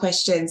have more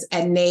questions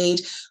and need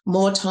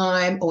more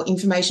time or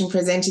information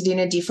presented in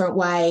a different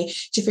way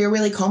to feel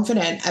really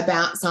confident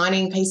about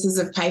signing pieces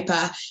of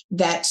paper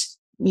that,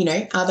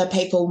 other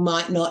people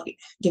might not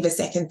give a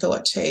second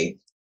thought to.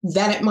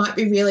 That it might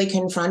be really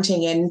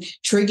confronting and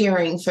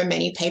triggering for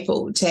many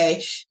people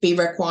to be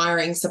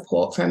requiring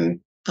support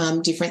from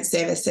different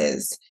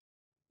services.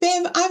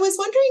 Bev, I was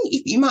wondering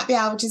if you might be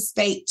able to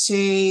speak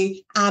to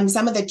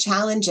some of the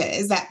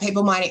challenges that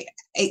people might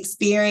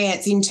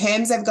experience in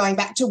terms of going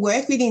back to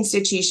work with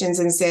institutions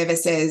and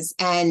services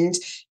and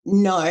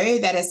know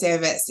that a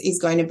service is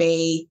going to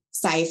be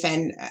safe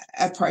and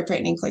appropriate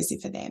and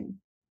inclusive for them.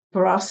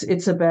 For us,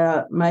 it's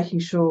about making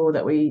sure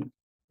that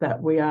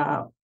we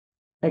are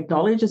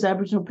acknowledged as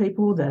Aboriginal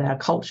people, that our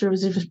culture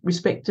is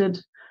respected,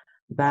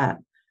 that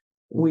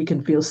we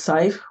can feel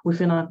safe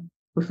within an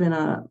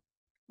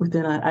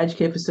aged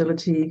care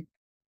facility,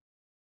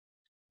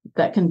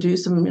 that can do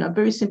some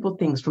very simple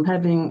things, from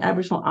having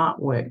Aboriginal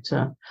artwork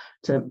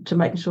to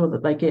making sure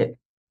that they get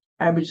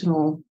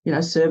Aboriginal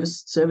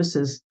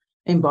services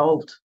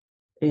involved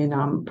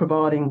in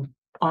providing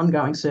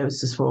ongoing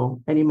services for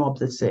any mob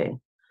that's there.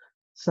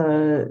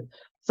 So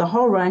it's a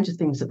whole range of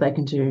things that they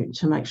can do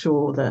to make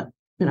sure that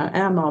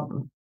our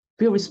mob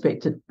feel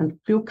respected and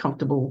feel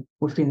comfortable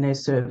within their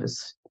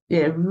service.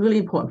 Yeah, really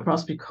important for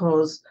us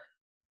because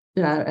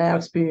our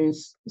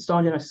experience,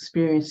 Indigenous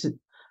experience,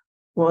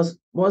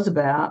 was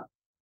about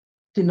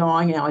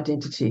denying our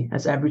identity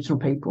as Aboriginal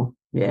people.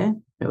 Yeah,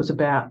 it was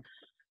about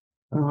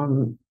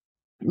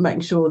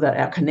making sure that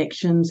our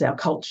connections, our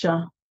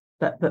culture,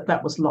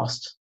 that was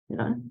lost.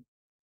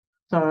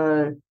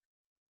 So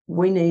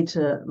we need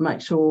to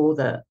make sure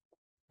that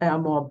our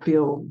mob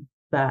feel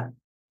that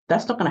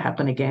that's not going to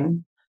happen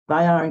again.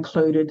 They are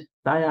included,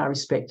 they are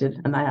respected,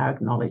 and they are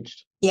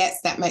acknowledged.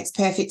 Yes, that makes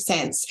perfect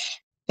sense.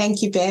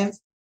 Thank you, Bev.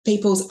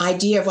 People's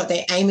idea of what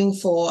they're aiming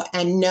for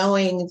and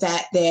knowing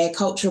that their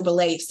cultural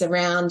beliefs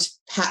around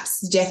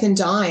perhaps death and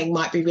dying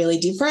might be really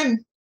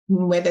different,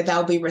 whether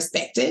they'll be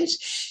respected.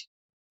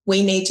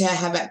 We need to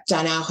have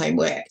done our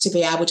homework to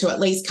be able to at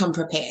least come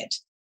prepared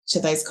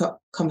to those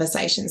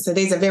conversations. So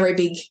these are very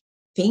big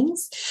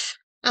things.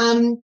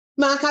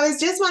 Marc, I was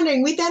just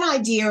wondering, with that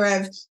idea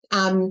of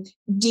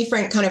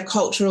different kind of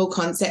cultural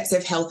concepts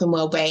of health and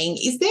wellbeing,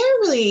 is there a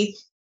really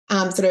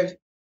sort of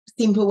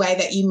simple way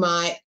that you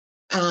might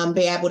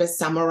be able to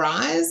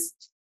summarise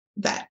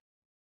that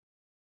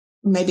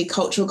maybe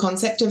cultural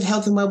concept of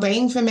health and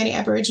wellbeing for many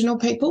Aboriginal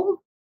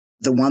people?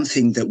 The one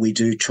thing that we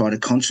do try to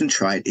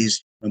concentrate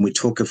is when we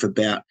talk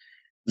about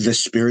the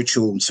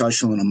spiritual,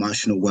 social and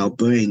emotional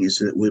well-being is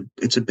that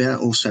it's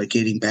about also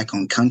getting back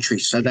on country.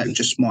 So that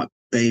just might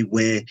be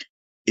where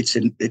it's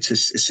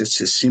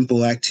a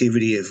simple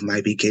activity of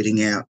maybe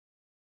getting out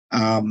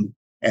on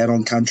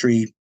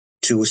country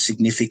to a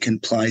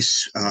significant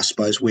place. I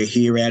suppose we're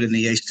here out in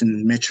the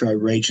Eastern Metro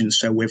region,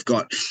 so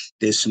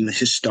there's some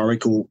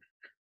historical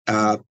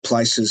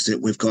places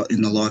that we've got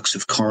in the likes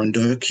of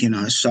Corandurk, and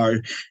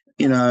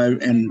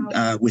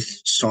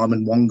with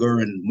Simon Wonga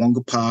and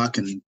Wonga Park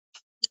and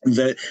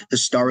the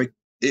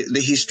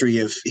history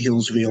of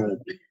Hillsville.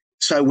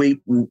 So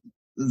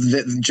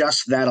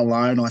just that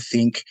alone, I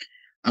think,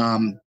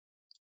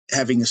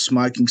 having a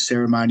smoking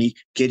ceremony,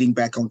 getting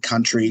back on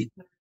country,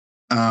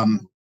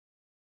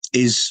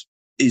 is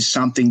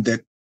something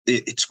that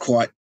it's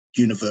quite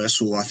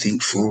universal, I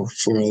think, for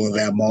all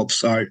of our mobs.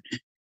 So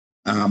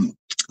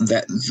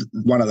that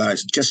one of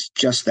those,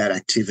 just that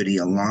activity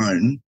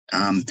alone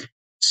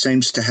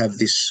seems to have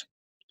this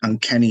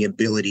uncanny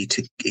ability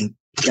to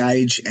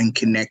engage and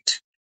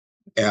connect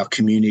our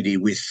community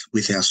with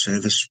our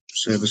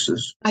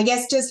services. I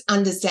guess just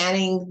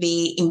understanding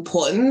the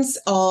importance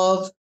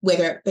of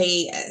whether it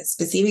be a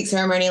specific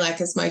ceremony like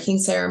a smoking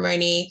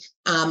ceremony,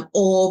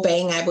 or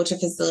being able to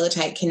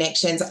facilitate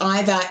connections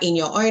either in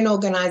your own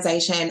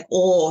organisation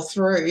or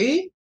through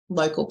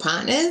local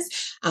partners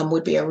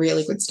would be a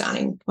really good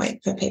starting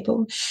point for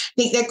people. I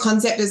think the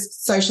concept is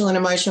social and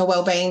emotional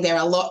wellbeing. There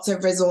are lots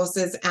of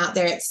resources out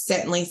there. It's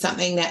certainly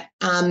something that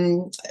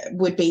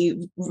would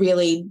be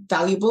really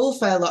valuable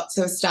for lots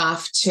of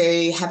staff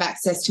to have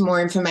access to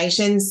more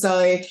information.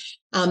 So,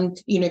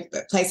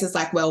 places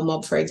like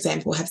WellMob, for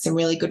example, have some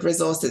really good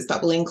resources,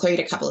 but we'll include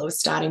a couple of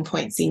starting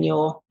points in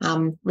your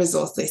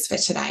resource list for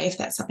today if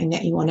that's something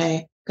that you want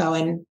to go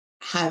and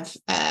have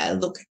a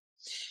look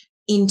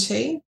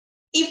into.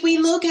 If we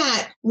look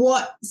at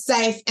what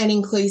safe and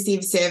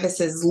inclusive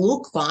services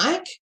look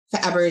like for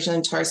Aboriginal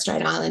and Torres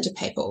Strait Islander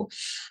people,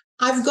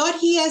 I've got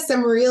here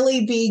some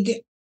really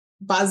big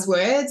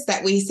buzzwords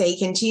that we see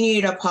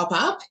continue to pop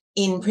up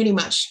in pretty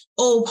much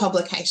all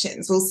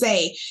publications. We'll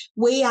see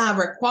we are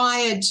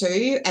required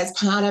to, as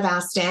part of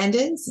our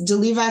standards,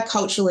 deliver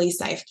culturally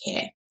safe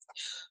care.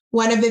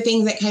 One of the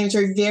things that came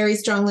through very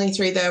strongly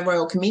through the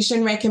Royal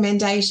Commission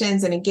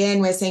recommendations, and again,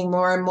 we're seeing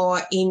more and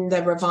more in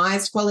the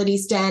revised quality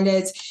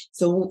standards,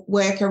 so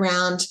work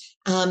around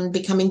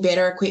becoming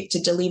better equipped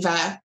to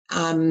deliver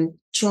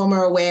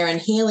trauma-aware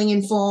and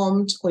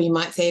healing-informed, or you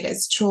might see it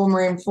as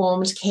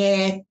trauma-informed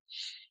care,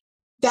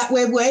 that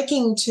we're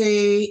working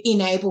to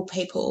enable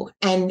people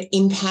and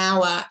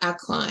empower our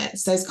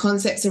clients. Those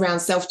concepts around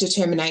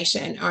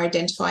self-determination are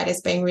identified as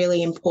being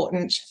really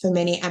important for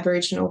many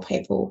Aboriginal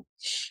people,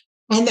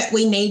 and that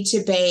we need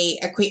to be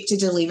equipped to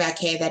deliver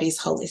care that is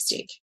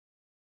holistic.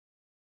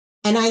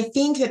 And I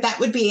think that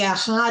would be a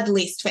hard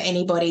list for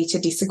anybody to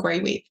disagree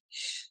with.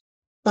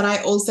 But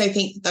I also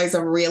think that those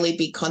are really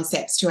big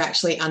concepts to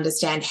actually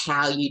understand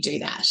how you do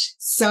that.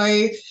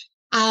 So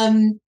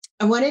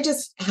I want to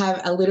just have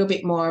a little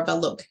bit more of a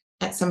look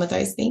at some of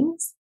those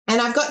things.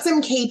 And I've got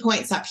some key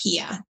points up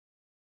here.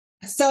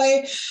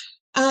 So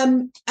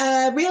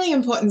a really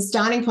important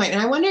starting point,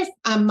 and I wonder if,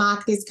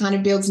 Marc, this kind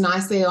of builds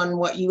nicely on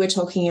what you were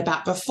talking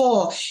about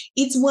before.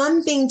 It's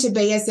one thing to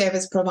be a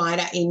service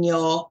provider in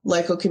your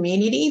local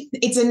community.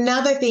 It's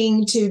another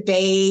thing to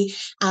be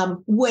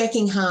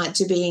working hard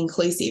to be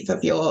inclusive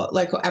of your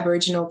local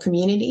Aboriginal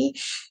community.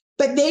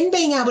 But then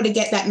being able to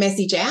get that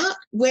message out,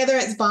 whether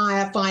it's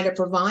via Find a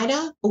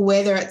Provider or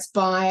whether it's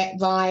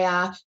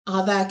via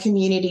other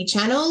community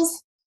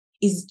channels,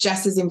 is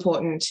just as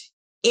important.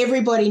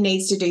 Everybody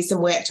needs to do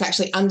some work to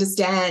actually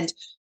understand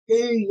who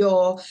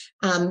your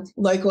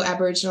local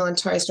Aboriginal and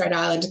Torres Strait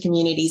Islander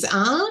communities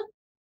are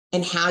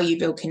and how you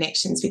build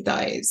connections with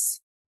those.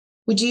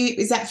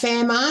 Is that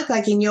fair, Marc?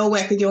 Like in your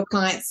work with your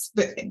clients,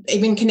 but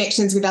even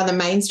connections with other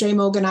mainstream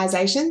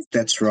organisations?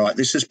 That's right.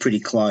 This is pretty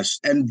close.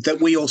 And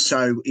that we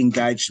also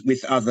engage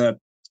with other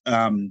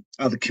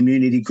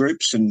community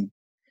groups and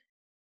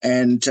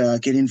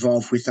get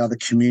involved with other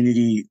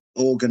community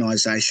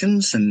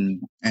organisations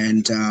and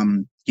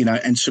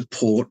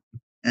support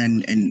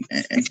and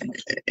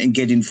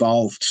get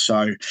involved.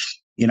 So,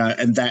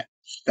 and that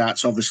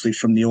starts obviously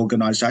from the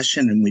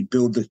organisation, and we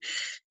build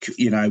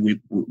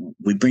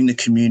we bring the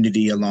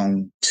community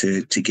along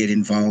to get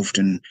involved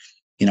and,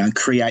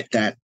 create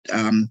that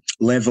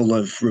level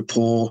of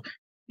rapport,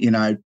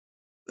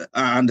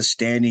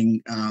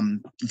 understanding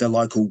the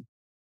local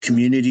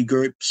community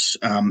groups.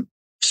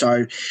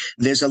 So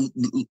there's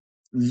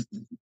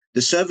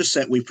the service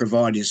that we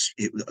provide is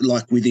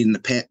like within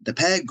the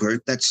PAG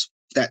group. That's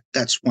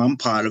one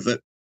part of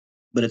it,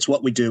 but it's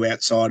what we do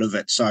outside of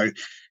it. So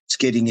it's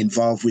getting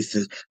involved with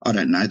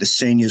the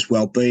Seniors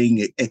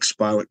Wellbeing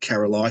Expo at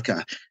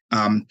Carolika.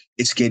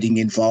 It's getting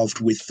involved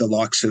with the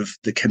likes of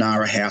the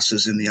Kanara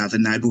houses and the other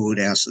neighbourhood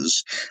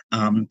houses.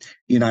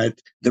 The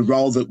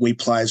role that we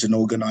play as an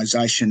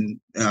organisation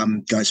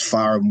goes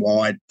far and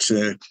wide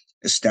to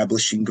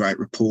establishing great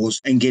rapport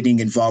and getting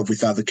involved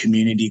with other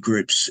community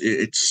groups.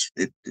 It's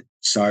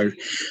a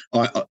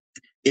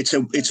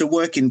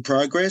work in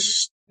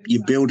progress.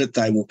 You build it,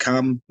 they will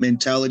come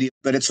mentality,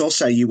 but it's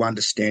also you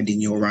understanding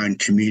your own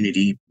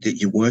community that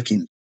you work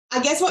in.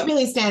 I guess what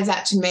really stands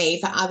out to me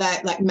for other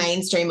like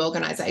mainstream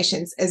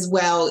organisations as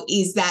well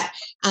is that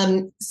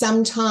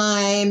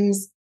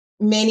sometimes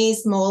many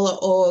smaller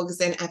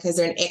orgs, and ACCAs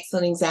are an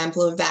excellent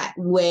example of that,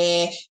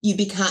 where you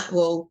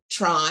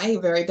try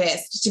your very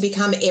best to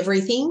become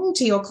everything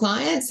to your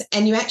clients,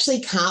 and you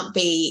actually can't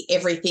be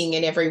everything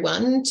and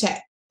everyone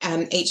to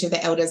each of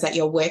the elders that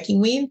you're working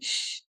with.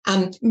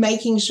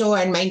 Making sure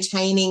and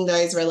maintaining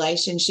those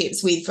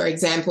relationships with, for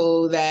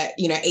example, the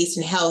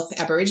Eastern Health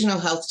Aboriginal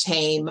Health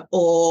team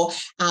or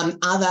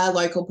other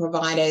local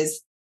providers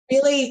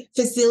really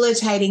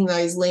facilitating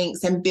those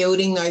links and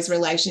building those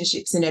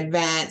relationships in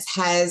advance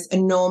has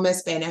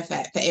enormous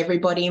benefit for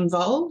everybody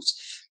involved.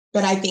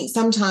 But I think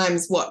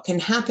sometimes what can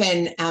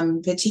happen,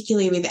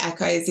 particularly with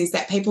ACOs, is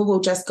that people will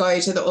just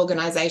go to the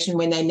organisation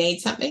when they need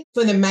something.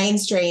 For the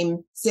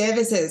mainstream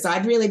services,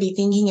 I'd really be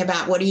thinking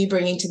about what are you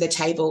bringing to the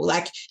table?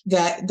 Like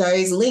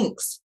those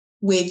links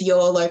with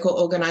your local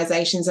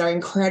organisations are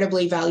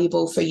incredibly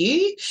valuable for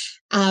you.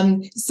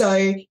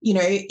 So,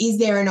 is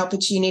there an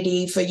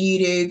opportunity for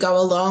you to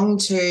go along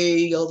to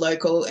your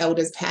local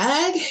elders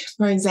PAG,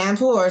 for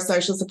example, or a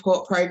social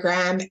support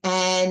program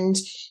and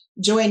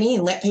join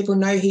in, let people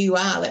know who you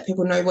are, let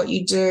people know what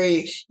you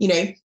do,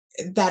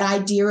 that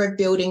idea of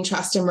building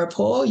trust and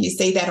rapport. You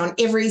see that on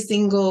every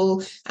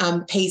single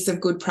piece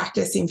of good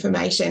practice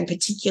information,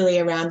 particularly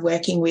around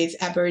working with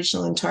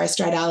Aboriginal and Torres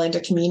Strait Islander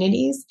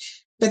communities.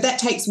 But that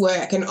takes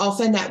work, and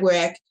often that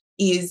work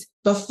is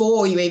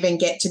before you even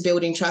get to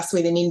building trust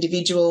with an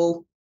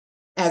individual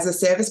as a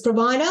service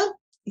provider.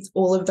 It's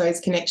all of those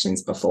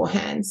connections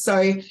beforehand.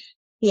 So,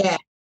 yeah,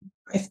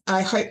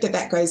 I hope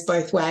that goes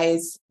both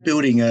ways.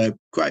 Building a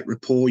great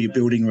rapport, you're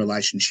building a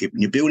relationship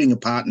and you're building a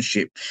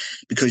partnership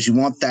because you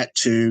want that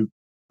to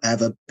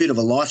have a bit of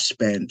a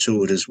lifespan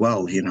to it as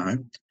well,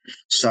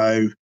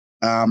 So,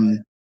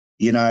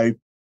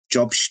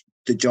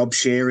 the job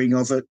sharing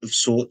of it, of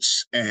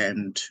sorts,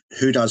 and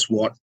who does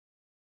what.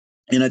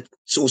 And it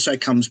also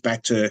comes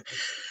back to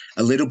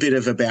a little bit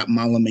of about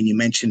Mullum, and you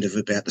mentioned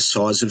about the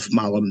size of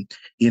Mullum.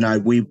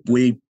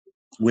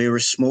 We're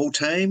a small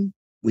team.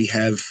 We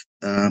have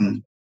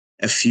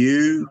a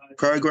few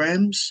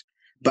programs,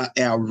 but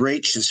our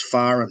reach is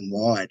far and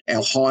wide.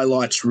 Our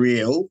highlights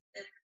reel,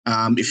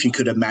 if you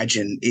could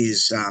imagine,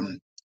 is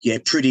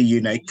pretty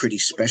unique, pretty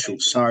special.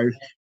 So,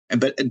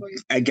 but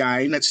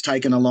again, it's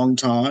taken a long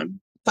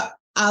time. For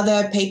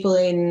other people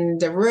in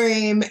the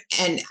room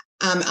and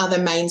other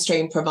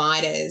mainstream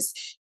providers,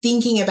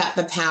 thinking about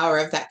the power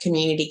of that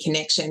community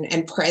connection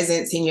and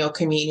presence in your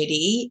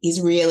community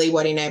is really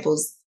what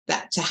enables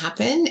that to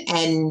happen.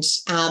 And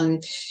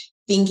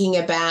thinking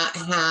about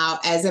how,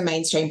 as a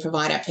mainstream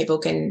provider, people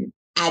can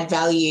add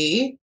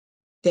value,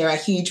 there are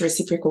huge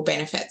reciprocal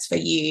benefits for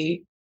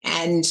you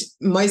and,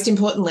 most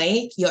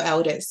importantly, your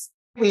elders.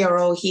 We are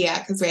all here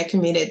because we're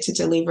committed to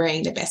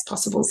delivering the best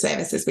possible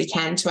services we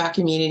can to our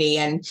community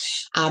and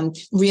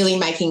really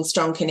making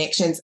strong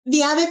connections.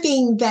 The other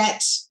thing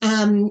that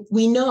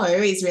we know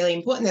is really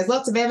important, there's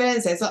lots of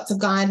evidence, there's lots of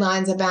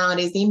guidelines about,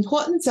 is the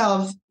importance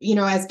of,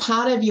 as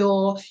part of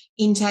your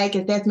intake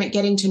assessment,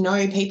 getting to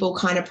know people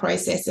kind of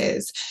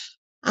processes,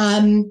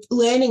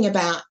 learning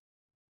about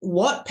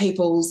what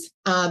people's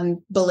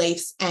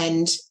beliefs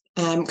and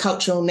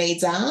cultural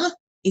needs are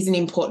is an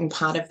important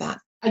part of that.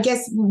 I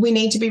guess we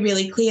need to be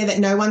really clear that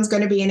no one's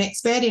going to be an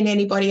expert in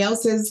anybody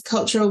else's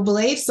cultural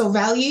beliefs or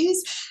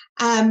values,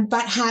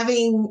 but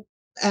having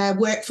a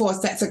workforce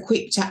that's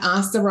equipped to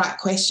ask the right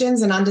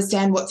questions and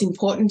understand what's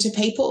important to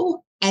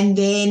people, and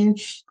then,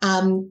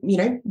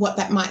 what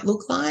that might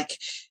look like,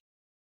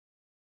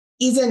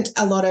 isn't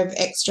a lot of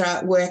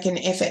extra work and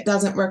effort,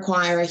 doesn't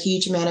require a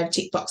huge amount of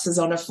tick boxes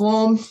on a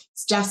form.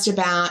 It's just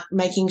about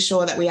making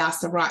sure that we ask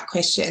the right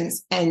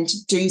questions and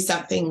do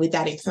something with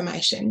that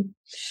information.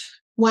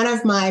 One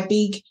of my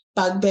big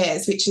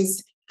bugbears, which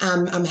is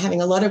I'm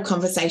having a lot of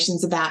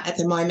conversations about at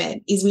the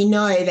moment, is we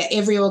know that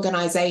every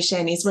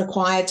organisation is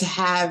required to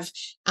have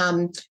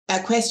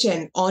a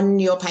question on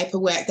your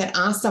paperwork that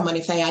asks someone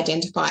if they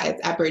identify as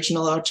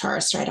Aboriginal or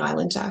Torres Strait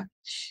Islander.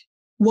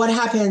 What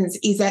happens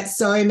is that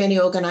so many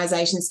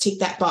organisations tick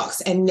that box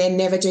and then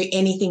never do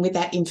anything with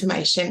that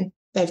information.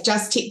 They've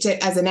just ticked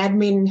it as an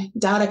admin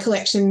data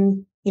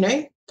collection,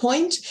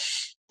 point,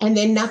 and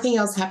then nothing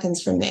else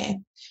happens from there.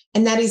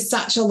 And that is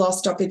such a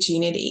lost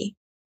opportunity.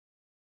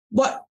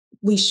 What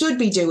we should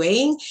be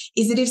doing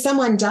is that if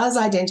someone does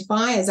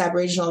identify as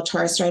Aboriginal or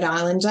Torres Strait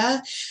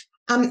Islander,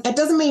 it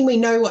doesn't mean we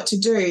know what to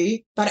do,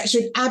 but it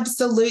should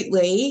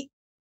absolutely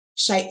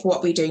shape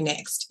what we do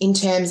next, in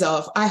terms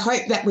of, I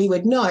hope that we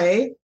would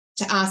know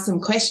to ask some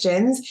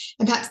questions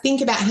and perhaps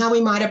think about how we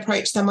might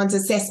approach someone's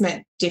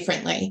assessment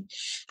differently,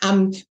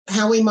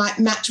 how we might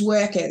match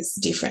workers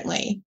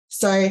differently.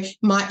 So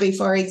might be,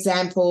 for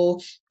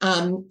example,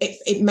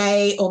 it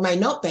may or may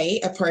not be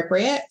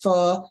appropriate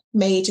for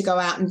me to go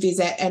out and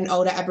visit an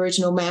older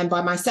Aboriginal man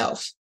by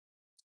myself.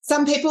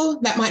 Some people,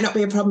 that might not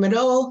be a problem at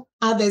all.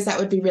 Others, that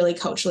would be really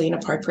culturally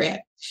inappropriate.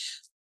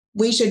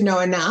 We should know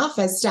enough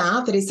as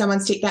staff that if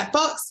someone's ticked that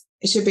box,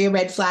 it should be a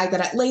red flag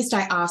that at least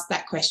I ask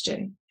that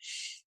question.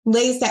 At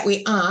least that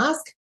we ask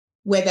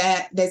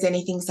whether there's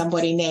anything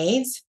somebody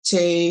needs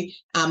to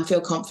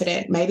feel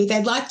confident. Maybe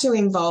they'd like to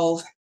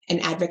involve an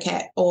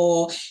advocate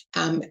or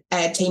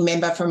a team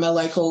member from a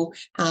local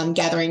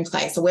gathering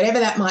place, or whatever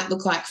that might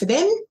look like for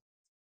them.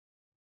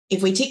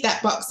 If we tick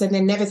that box and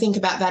then never think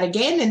about that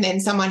again, and then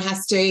someone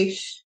has to,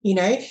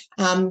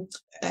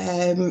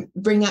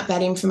 bring up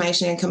that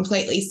information in a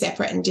completely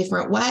separate and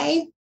different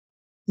way,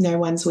 no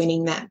one's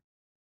winning that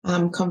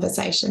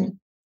conversation.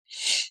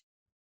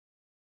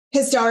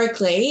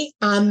 Historically,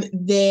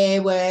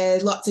 there were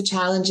lots of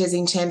challenges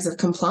in terms of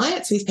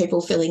compliance with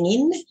people filling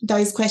in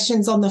those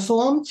questions on the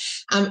form.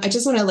 I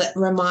just want to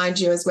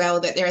remind you as well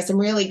that there are some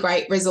really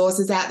great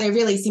resources out there,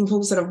 really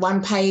simple sort of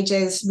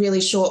one-pagers,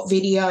 really short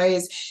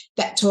videos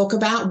that talk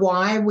about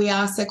why we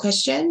ask the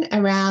question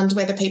around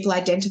whether people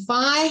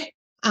identify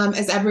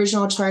as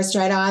Aboriginal or Torres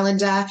Strait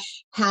Islander,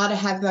 how to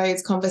have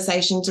those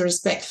conversations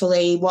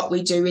respectfully, what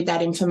we do with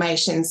that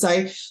information.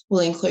 So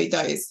we'll include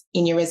those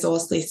in your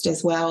resource list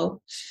as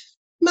well.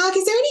 Marc,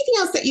 is there anything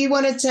else that you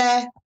wanted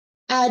to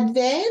add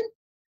there?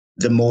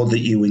 The more that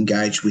you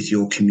engage with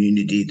your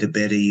community, the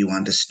better you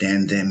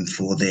understand them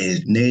for their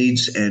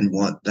needs and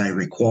what they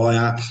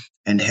require,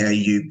 and how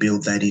you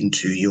build that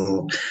into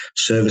your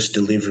service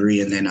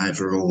delivery and then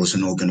overall as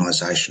an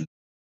organisation.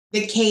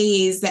 The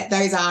key is that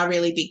those are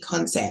really big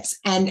concepts.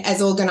 And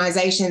as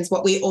organisations,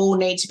 what we all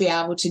need to be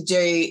able to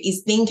do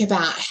is think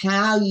about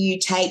how you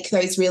take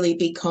those really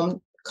big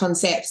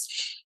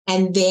concepts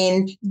and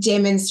then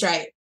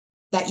demonstrate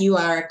that you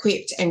are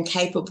equipped and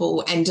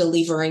capable and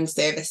delivering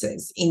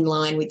services in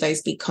line with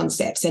those big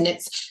concepts. And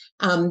it's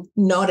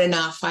not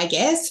enough, I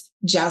guess,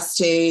 just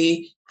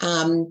to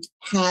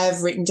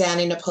have written down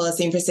in a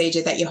policy and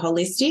procedure that you're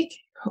holistic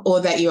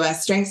or that you are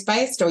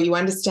strengths-based or you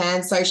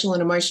understand social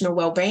and emotional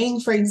well-being,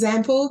 for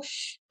example.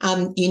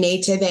 You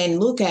need to then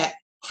look at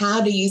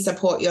how do you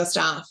support your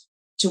staff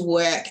to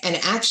work and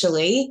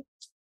actually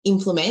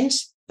implement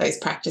those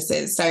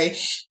practices. So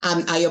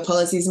are your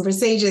policies and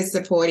procedures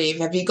supportive?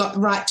 Have you got the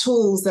right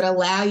tools that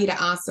allow you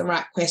to ask the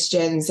right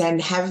questions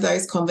and have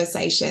those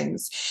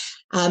conversations?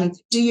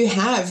 Do you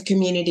have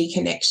community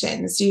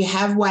connections? Do you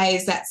have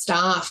ways that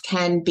staff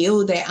can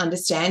build their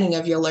understanding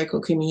of your local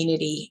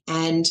community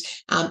and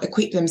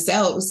equip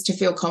themselves to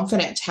feel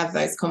confident to have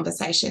those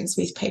conversations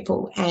with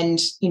people and,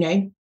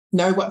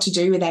 know what to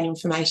do with that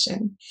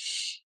information?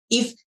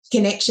 If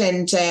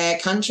connection to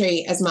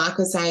country, as Marc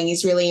was saying,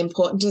 is really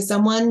important to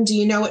someone, do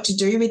you know what to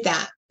do with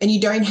that? And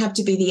you don't have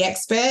to be the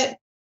expert,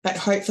 but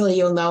hopefully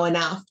you'll know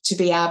enough to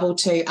be able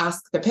to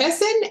ask the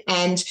person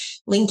and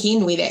link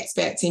in with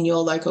experts in your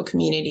local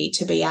community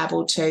to be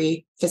able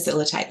to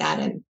facilitate that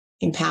and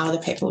empower the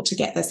people to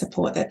get the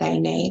support that they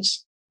need.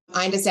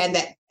 I understand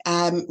that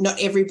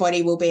not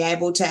everybody will be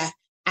able to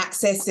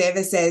access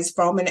services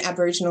from an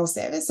Aboriginal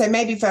service. So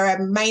maybe for a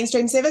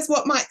mainstream service,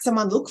 what might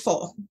someone look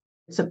for?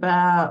 It's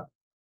about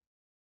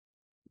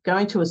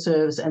going to a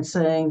service and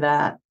seeing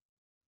that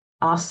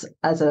us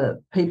as a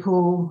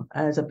people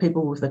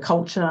with a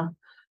culture,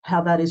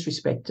 how that is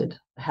respected,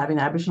 having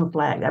Aboriginal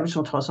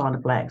Torres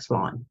Islander flags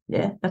flying.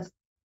 Yeah,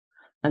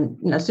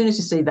 and as soon as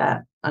you see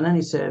that on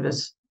any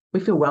service,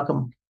 we feel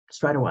welcome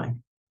straight away.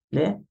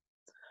 Yeah,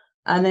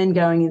 and then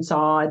going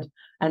inside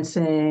and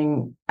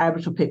seeing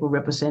Aboriginal people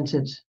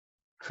represented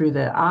through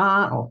their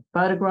art or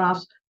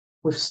photographs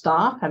with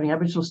staff, having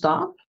Aboriginal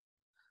staff,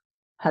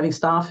 having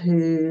staff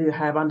who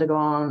have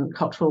undergone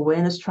cultural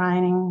awareness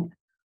training,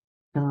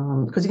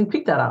 because you can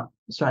pick that up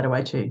straight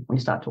away too when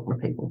you start talking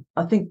to people.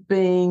 I think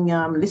being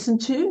listened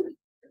to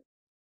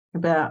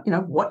about,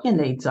 what your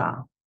needs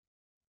are.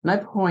 No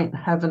point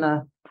having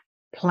a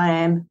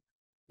plan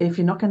if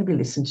you're not going to be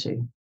listened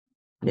to,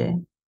 yeah?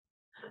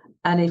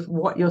 And if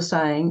what you're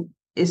saying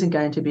isn't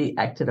going to be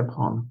acted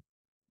upon.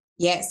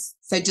 Yes,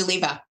 so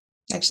deliver,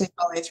 actually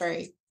follow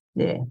through.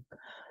 Yeah.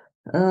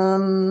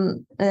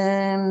 And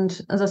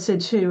as I said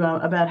too,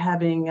 about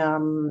having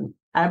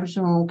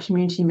Aboriginal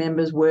community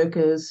members,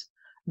 workers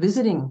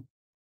visiting,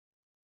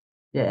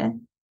 to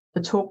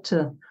talk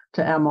to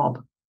our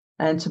mob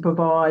and to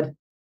provide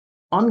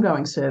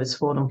ongoing service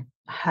for them,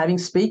 having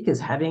speakers,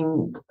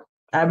 having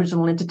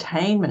Aboriginal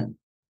entertainment.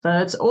 So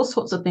it's all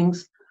sorts of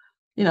things,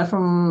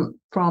 from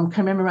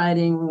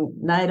commemorating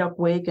NAIDOC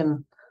Week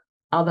and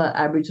other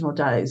Aboriginal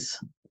days,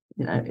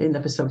 in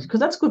the facility, because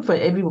that's good for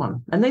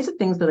everyone. And these are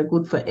things that are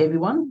good for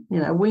everyone.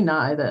 We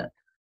know that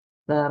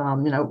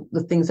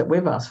the things that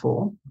we've asked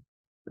for,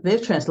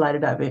 they've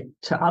translated over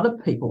to other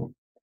people,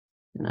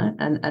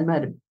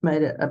 and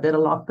made it a better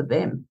life for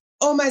them.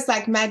 Almost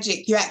like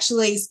magic, you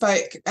actually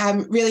spoke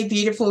really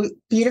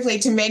beautifully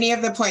to many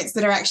of the points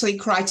that are actually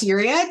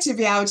criteria to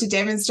be able to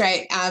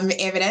demonstrate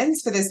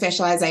evidence for the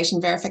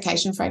Specialisation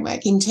Verification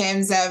Framework in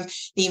terms of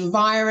the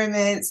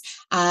environments,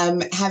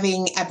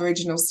 having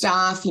Aboriginal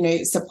staff,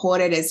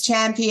 supported as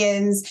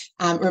champions,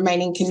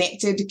 remaining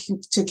connected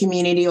to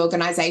community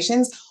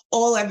organisations.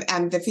 All of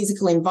the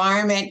physical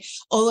environment,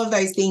 all of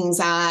those things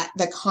are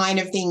the kind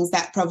of things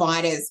that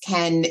providers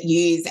can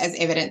use as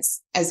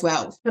evidence as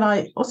well. Can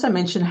I also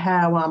mention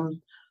how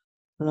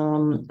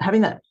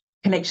having that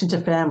connection to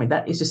family,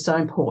 that is just so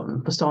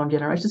important for Stolen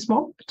Generations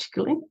mob,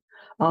 particularly.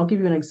 I'll give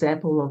you an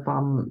example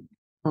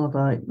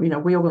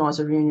we organised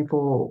a reunion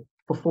for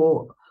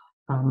 4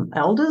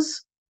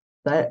 elders.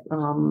 That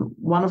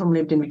one of them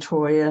lived in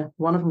Victoria,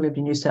 one of them lived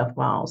in New South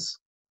Wales,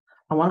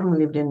 and one of them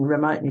lived in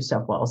remote New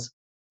South Wales.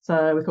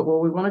 So we thought,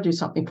 well, we want to do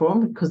something for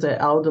them because they're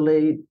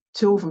elderly.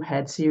 2 of them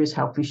had serious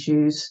health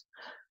issues.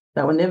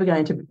 They were never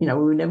going to, we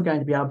were never going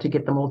to be able to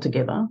get them all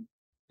together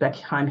back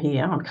home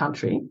here on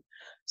country.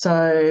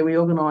 So we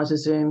organised a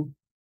Zoom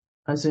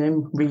a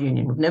Zoom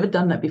reunion. We've never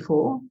done that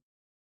before,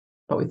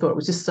 but we thought it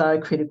was just so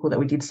critical that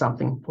we did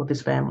something for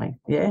this family.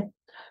 Yeah.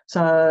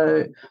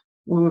 So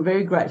we were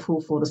very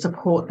grateful for the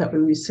support that we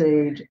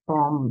received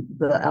from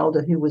the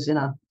elder who was in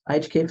a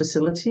aged care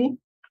facility.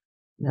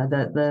 You know,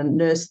 the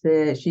nurse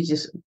there, she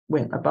just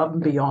went above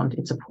and beyond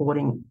in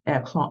supporting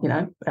our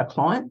client, our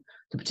client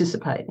to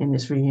participate in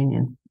this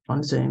reunion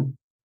on Zoom.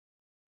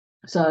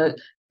 So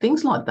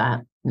things like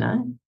that,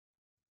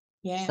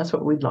 yeah, that's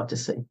what we'd like to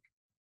see.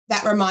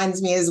 That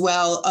reminds me as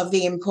well of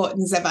the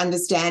importance of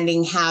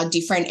understanding how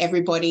different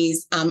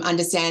everybody's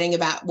understanding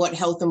about what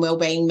health and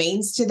wellbeing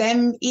means to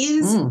them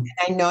is. And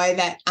I know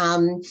that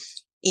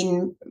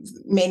in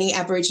many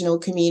Aboriginal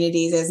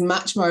communities, there's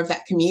much more of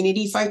that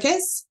community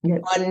focus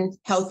on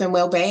health and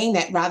wellbeing,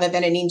 that rather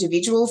than an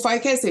individual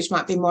focus, which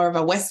might be more of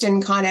a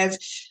Western kind of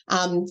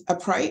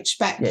approach.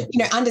 But,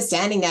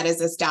 understanding that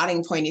as a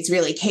starting point is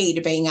really key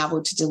to being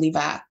able to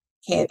deliver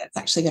care that's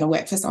actually going to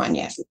work for someone.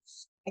 Yes.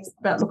 It's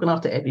about looking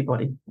after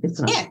everybody,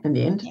 isn't it, in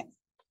the end? Yeah.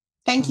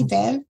 Thank you,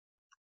 Bev.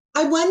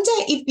 I wonder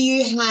if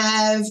you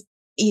have,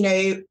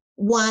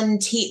 one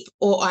tip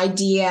or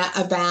idea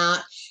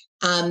about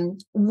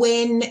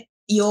when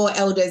your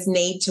elders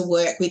need to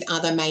work with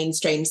other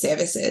mainstream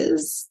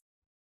services,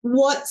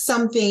 what's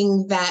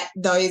something that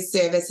those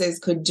services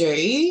could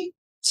do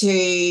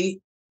to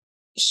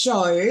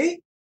show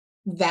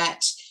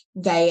that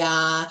they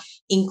are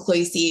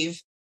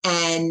inclusive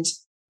and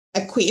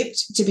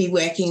equipped to be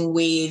working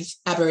with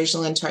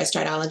Aboriginal and Torres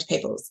Strait Islander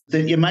peoples?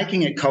 That you're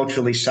making it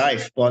culturally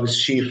safe by the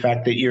sheer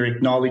fact that you're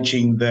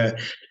acknowledging the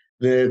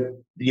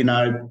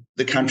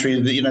country,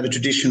 the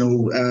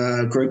traditional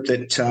group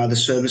that the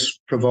service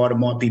provider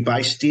might be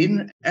based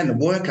in, and the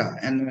worker,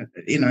 and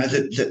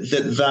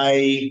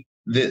that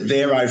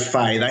they're au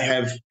fait. They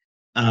have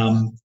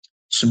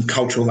some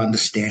cultural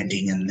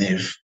understanding, and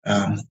they've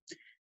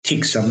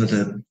ticked some of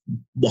the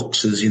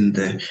boxes in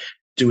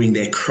doing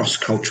their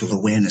cross-cultural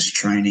awareness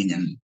training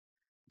and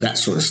that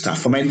sort of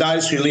stuff. I mean,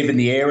 those who live in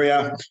the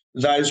area,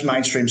 those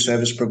mainstream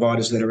service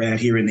providers that are out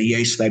here in the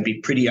east, they'd be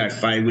pretty au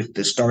fait with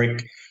the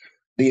historic,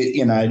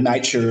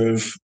 nature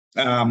of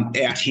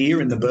out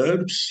here in the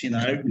burbs, in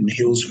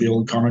Hillsville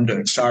and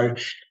Correndon. So,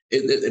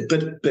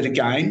 but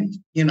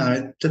again,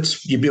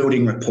 that's, you're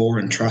building rapport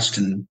and trust,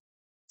 and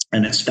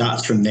it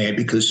starts from there,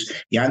 because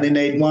you only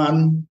need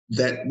one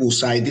that will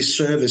say this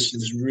service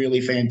is really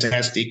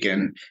fantastic,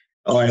 and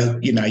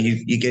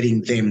you're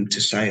getting them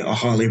to say, I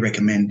highly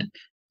recommend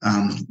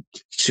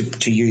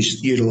to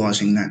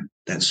utilising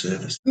that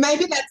service.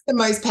 Maybe that's the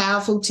most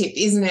powerful tip,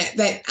 isn't it?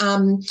 That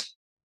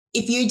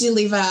if you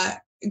deliver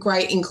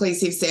great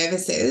inclusive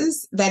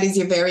services, that is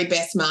your very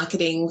best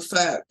marketing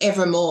for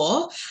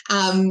evermore,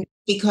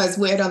 because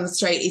word on the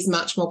street is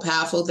much more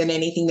powerful than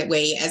anything that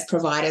we as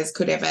providers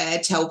could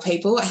ever tell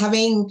people.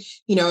 Having,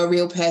 a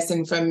real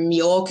person from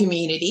your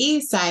community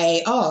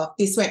say, oh,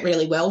 this went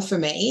really well for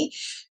me,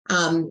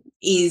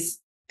 is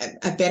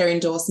a better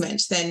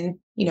endorsement than,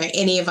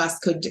 any of us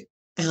could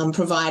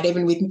provide,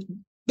 even with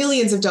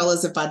billions of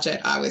dollars of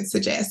budget, I would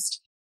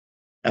suggest.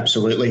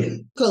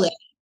 Absolutely. Cool.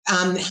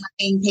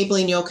 Having people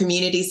in your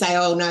community say,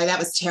 oh, no, that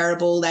was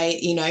terrible. They,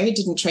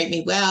 didn't treat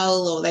me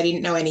well, or they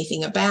didn't know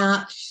anything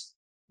about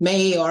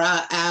me or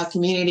our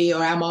community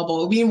or our mob,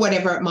 or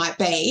whatever it might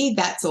be,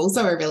 that's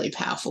also a really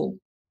powerful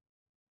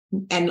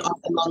and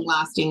often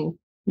long-lasting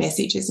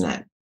message, isn't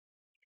it?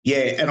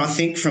 Yeah, and I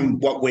think from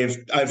what we've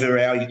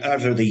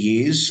over the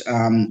years,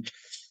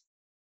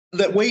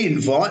 that we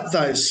invite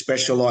those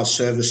specialised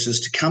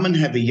services to come and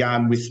have a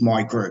yarn with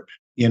my group,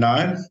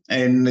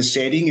 and the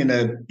setting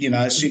in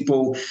a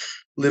simple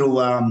little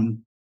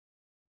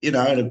in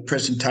a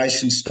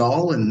presentation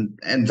style,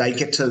 and they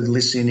get to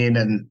listen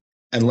in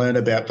and learn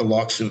about the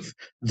likes of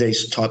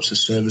these types of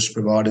service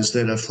providers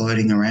that are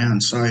floating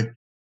around. So,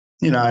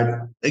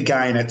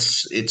 again,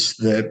 it's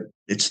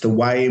the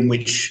way in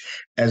which,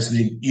 as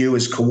you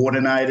as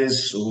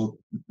coordinators, or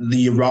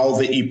the role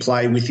that you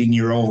play within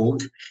your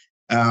org,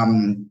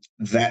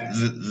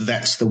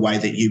 that's the way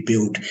that you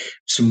build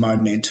some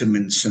momentum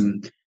and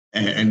some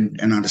and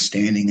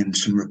understanding and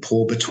some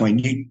rapport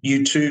between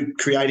you two,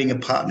 creating a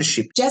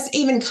partnership. Just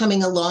even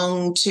coming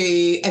along to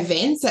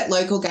events at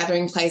local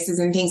gathering places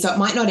and things, so it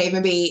might not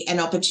even be an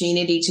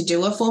opportunity to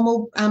do a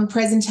formal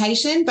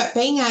presentation, but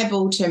being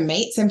able to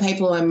meet some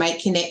people and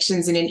make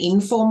connections in an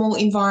informal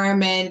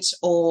environment,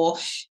 or,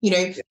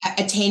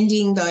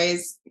 attending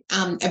those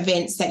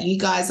events that you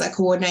guys are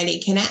coordinating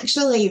can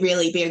actually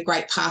really be a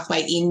great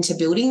pathway into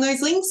building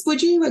those links.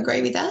 Would you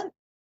agree with that?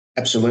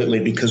 Absolutely,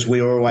 because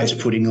we are always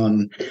putting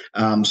on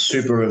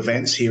super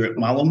events here at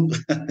Mullum,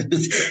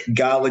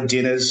 gala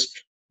dinners,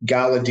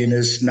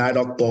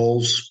 NAIDOC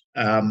balls,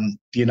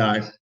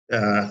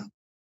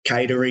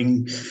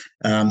 catering,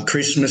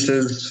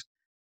 Christmases,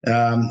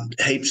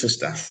 heaps of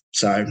stuff.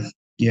 So,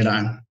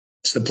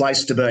 it's the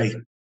place to be.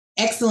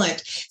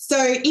 Excellent. So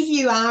if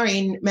you are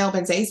in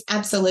Melbourne's East,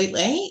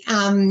 absolutely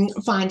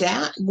find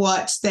out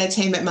what the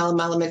team at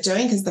Mullum are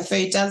doing, because the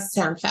food does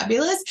sound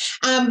fabulous.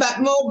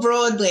 But more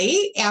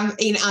broadly,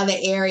 in other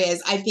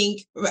areas, I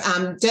think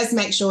just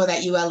make sure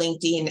that you are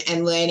linked in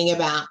and learning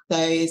about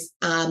those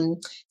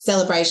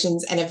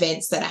celebrations and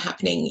events that are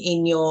happening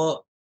in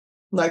your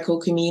local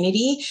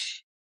community.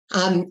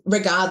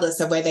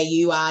 Regardless of whether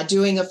you are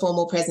doing a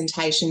formal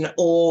presentation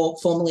or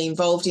formally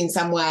involved in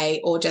some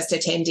way or just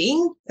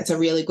attending, that's a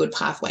really good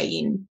pathway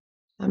in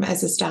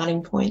as a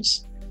starting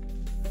point.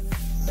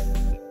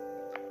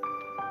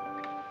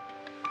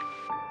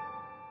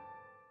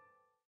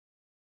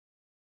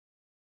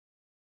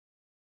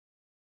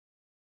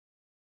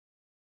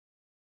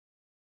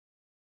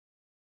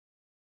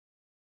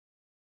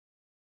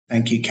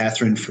 Thank you,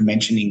 Catherine, for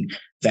mentioning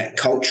that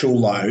cultural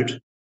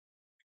load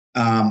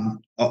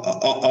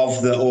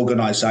of the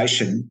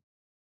organisation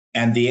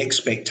and the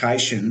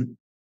expectation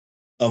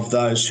of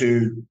those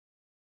who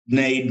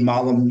need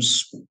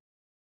Mullum's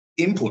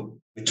input.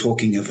 We're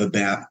talking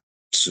about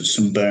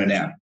some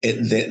burnout.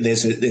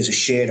 There's a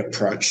shared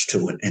approach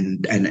to it,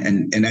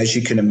 and as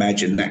you can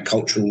imagine, that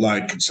cultural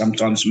load can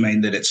sometimes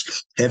mean that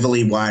it's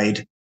heavily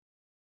weighed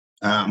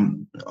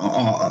on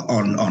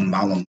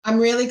Mullum. I'm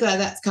really glad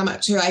that's come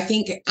up too. I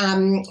think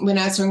when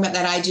I was talking about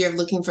that idea of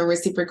looking for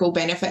reciprocal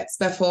benefits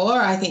before,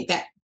 I think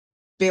that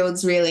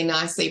builds really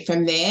nicely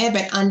from there.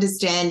 But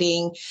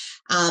understanding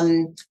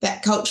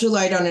that cultural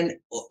load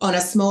on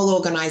a small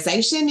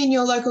organisation in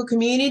your local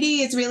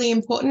community is really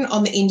important.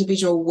 On the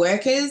individual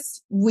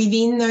workers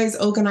within those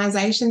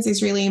organisations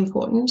is really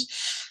important.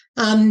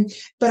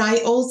 But I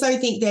also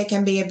think there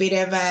can be a bit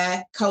of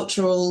a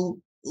cultural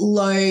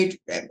load,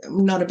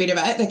 not a bit of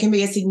it, there can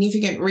be a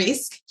significant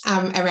risk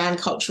around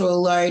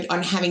cultural load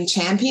on having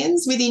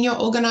champions within your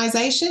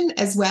organisation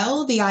as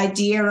well. The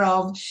idea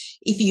of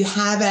if you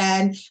have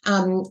an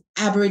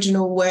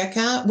Aboriginal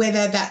worker,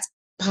 whether that's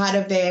part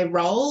of their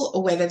role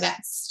or whether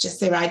that's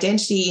just their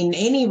identity in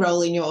any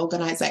role in your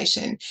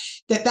organisation,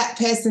 that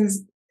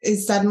person's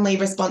is suddenly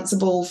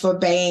responsible for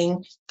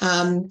being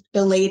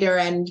the leader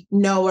and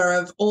knower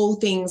of all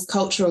things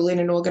cultural in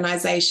an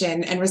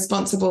organisation and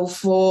responsible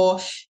for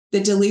the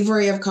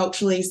delivery of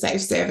culturally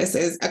safe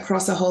services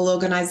across a whole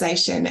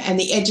organisation and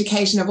the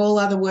education of all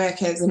other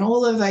workers and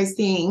all of those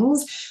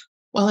things.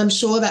 While I'm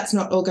sure that's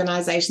not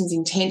organisation's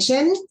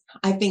intention,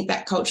 I think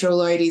that cultural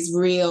load is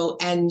real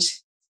and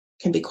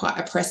can be quite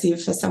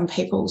oppressive for some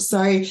people.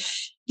 So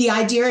the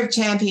idea of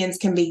champions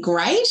can be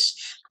great,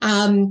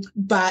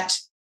 but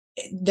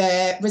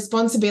the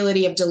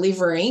responsibility of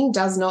delivering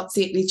does not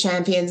sit with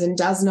champions and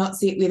does not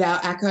sit with our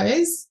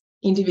ACOs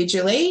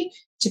individually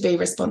to be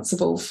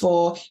responsible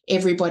for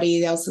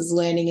everybody else's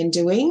learning and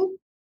doing.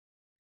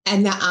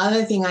 And the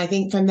other thing I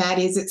think from that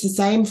is it's the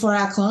same for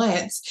our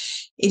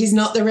clients. It is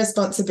not the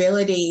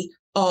responsibility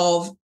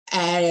of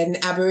an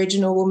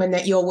Aboriginal woman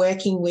that you're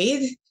working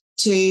with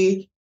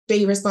to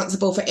be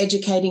responsible for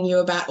educating you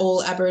about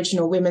all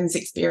Aboriginal women's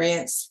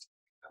experience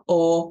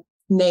or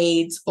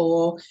needs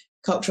or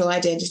cultural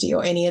identity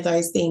or any of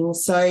those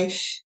things. So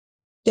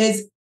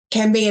there's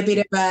can be a bit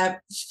of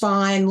a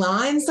fine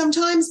line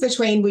sometimes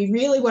between we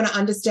really want to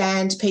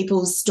understand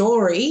people's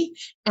story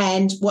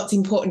and what's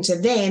important to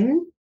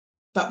them,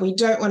 but we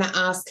don't want to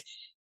ask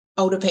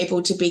older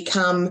people to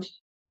become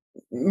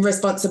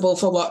responsible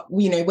for what,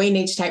 we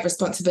need to take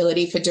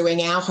responsibility for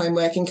doing our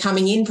homework and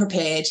coming in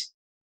prepared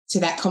to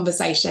that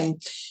conversation.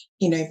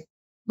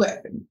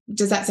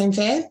 Does that seem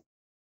fair?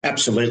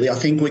 Absolutely. I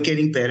think we're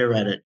getting better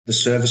at it. The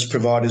service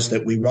providers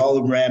that we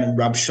roll around and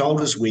rub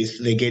shoulders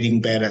with, they're getting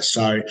better.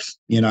 So,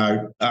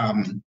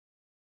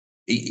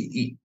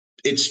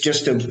 it's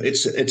just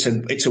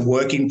it's a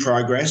work in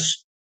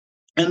progress.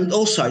 And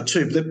also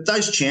too,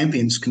 those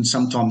champions can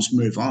sometimes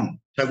move on.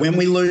 So when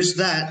we lose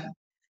that,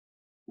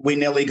 we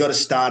nearly got to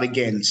start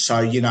again.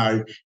 So,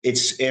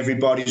 it's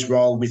everybody's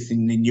role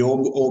within your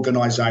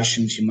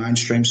organisations, your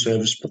mainstream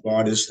service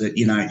providers that,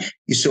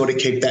 you sort of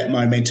keep that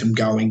momentum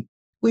going.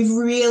 We've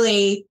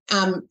really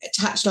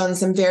touched on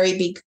some very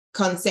big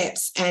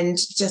concepts and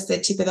just the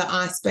tip of the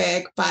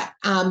iceberg, but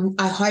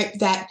I hope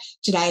that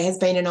today has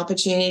been an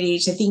opportunity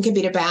to think a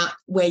bit about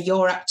where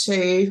you're up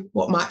to,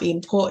 what might be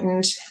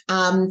important,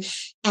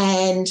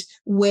 and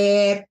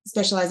where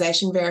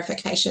specialisation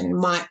verification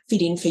might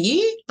fit in for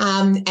you,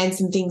 and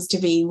some things to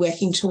be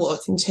working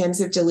towards in terms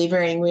of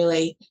delivering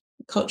really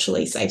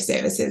culturally safe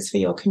services for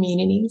your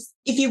communities.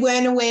 If you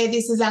weren't aware,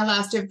 this is our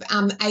last of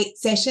 8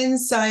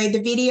 sessions. So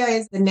the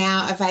videos are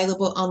now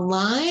available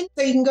online.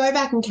 So you can go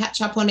back and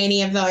catch up on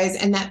any of those,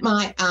 and that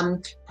might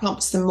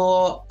prompt some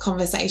more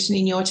conversation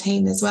in your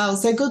team as well.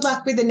 So good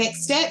luck with the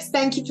next steps.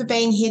 Thank you for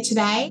being here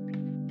today.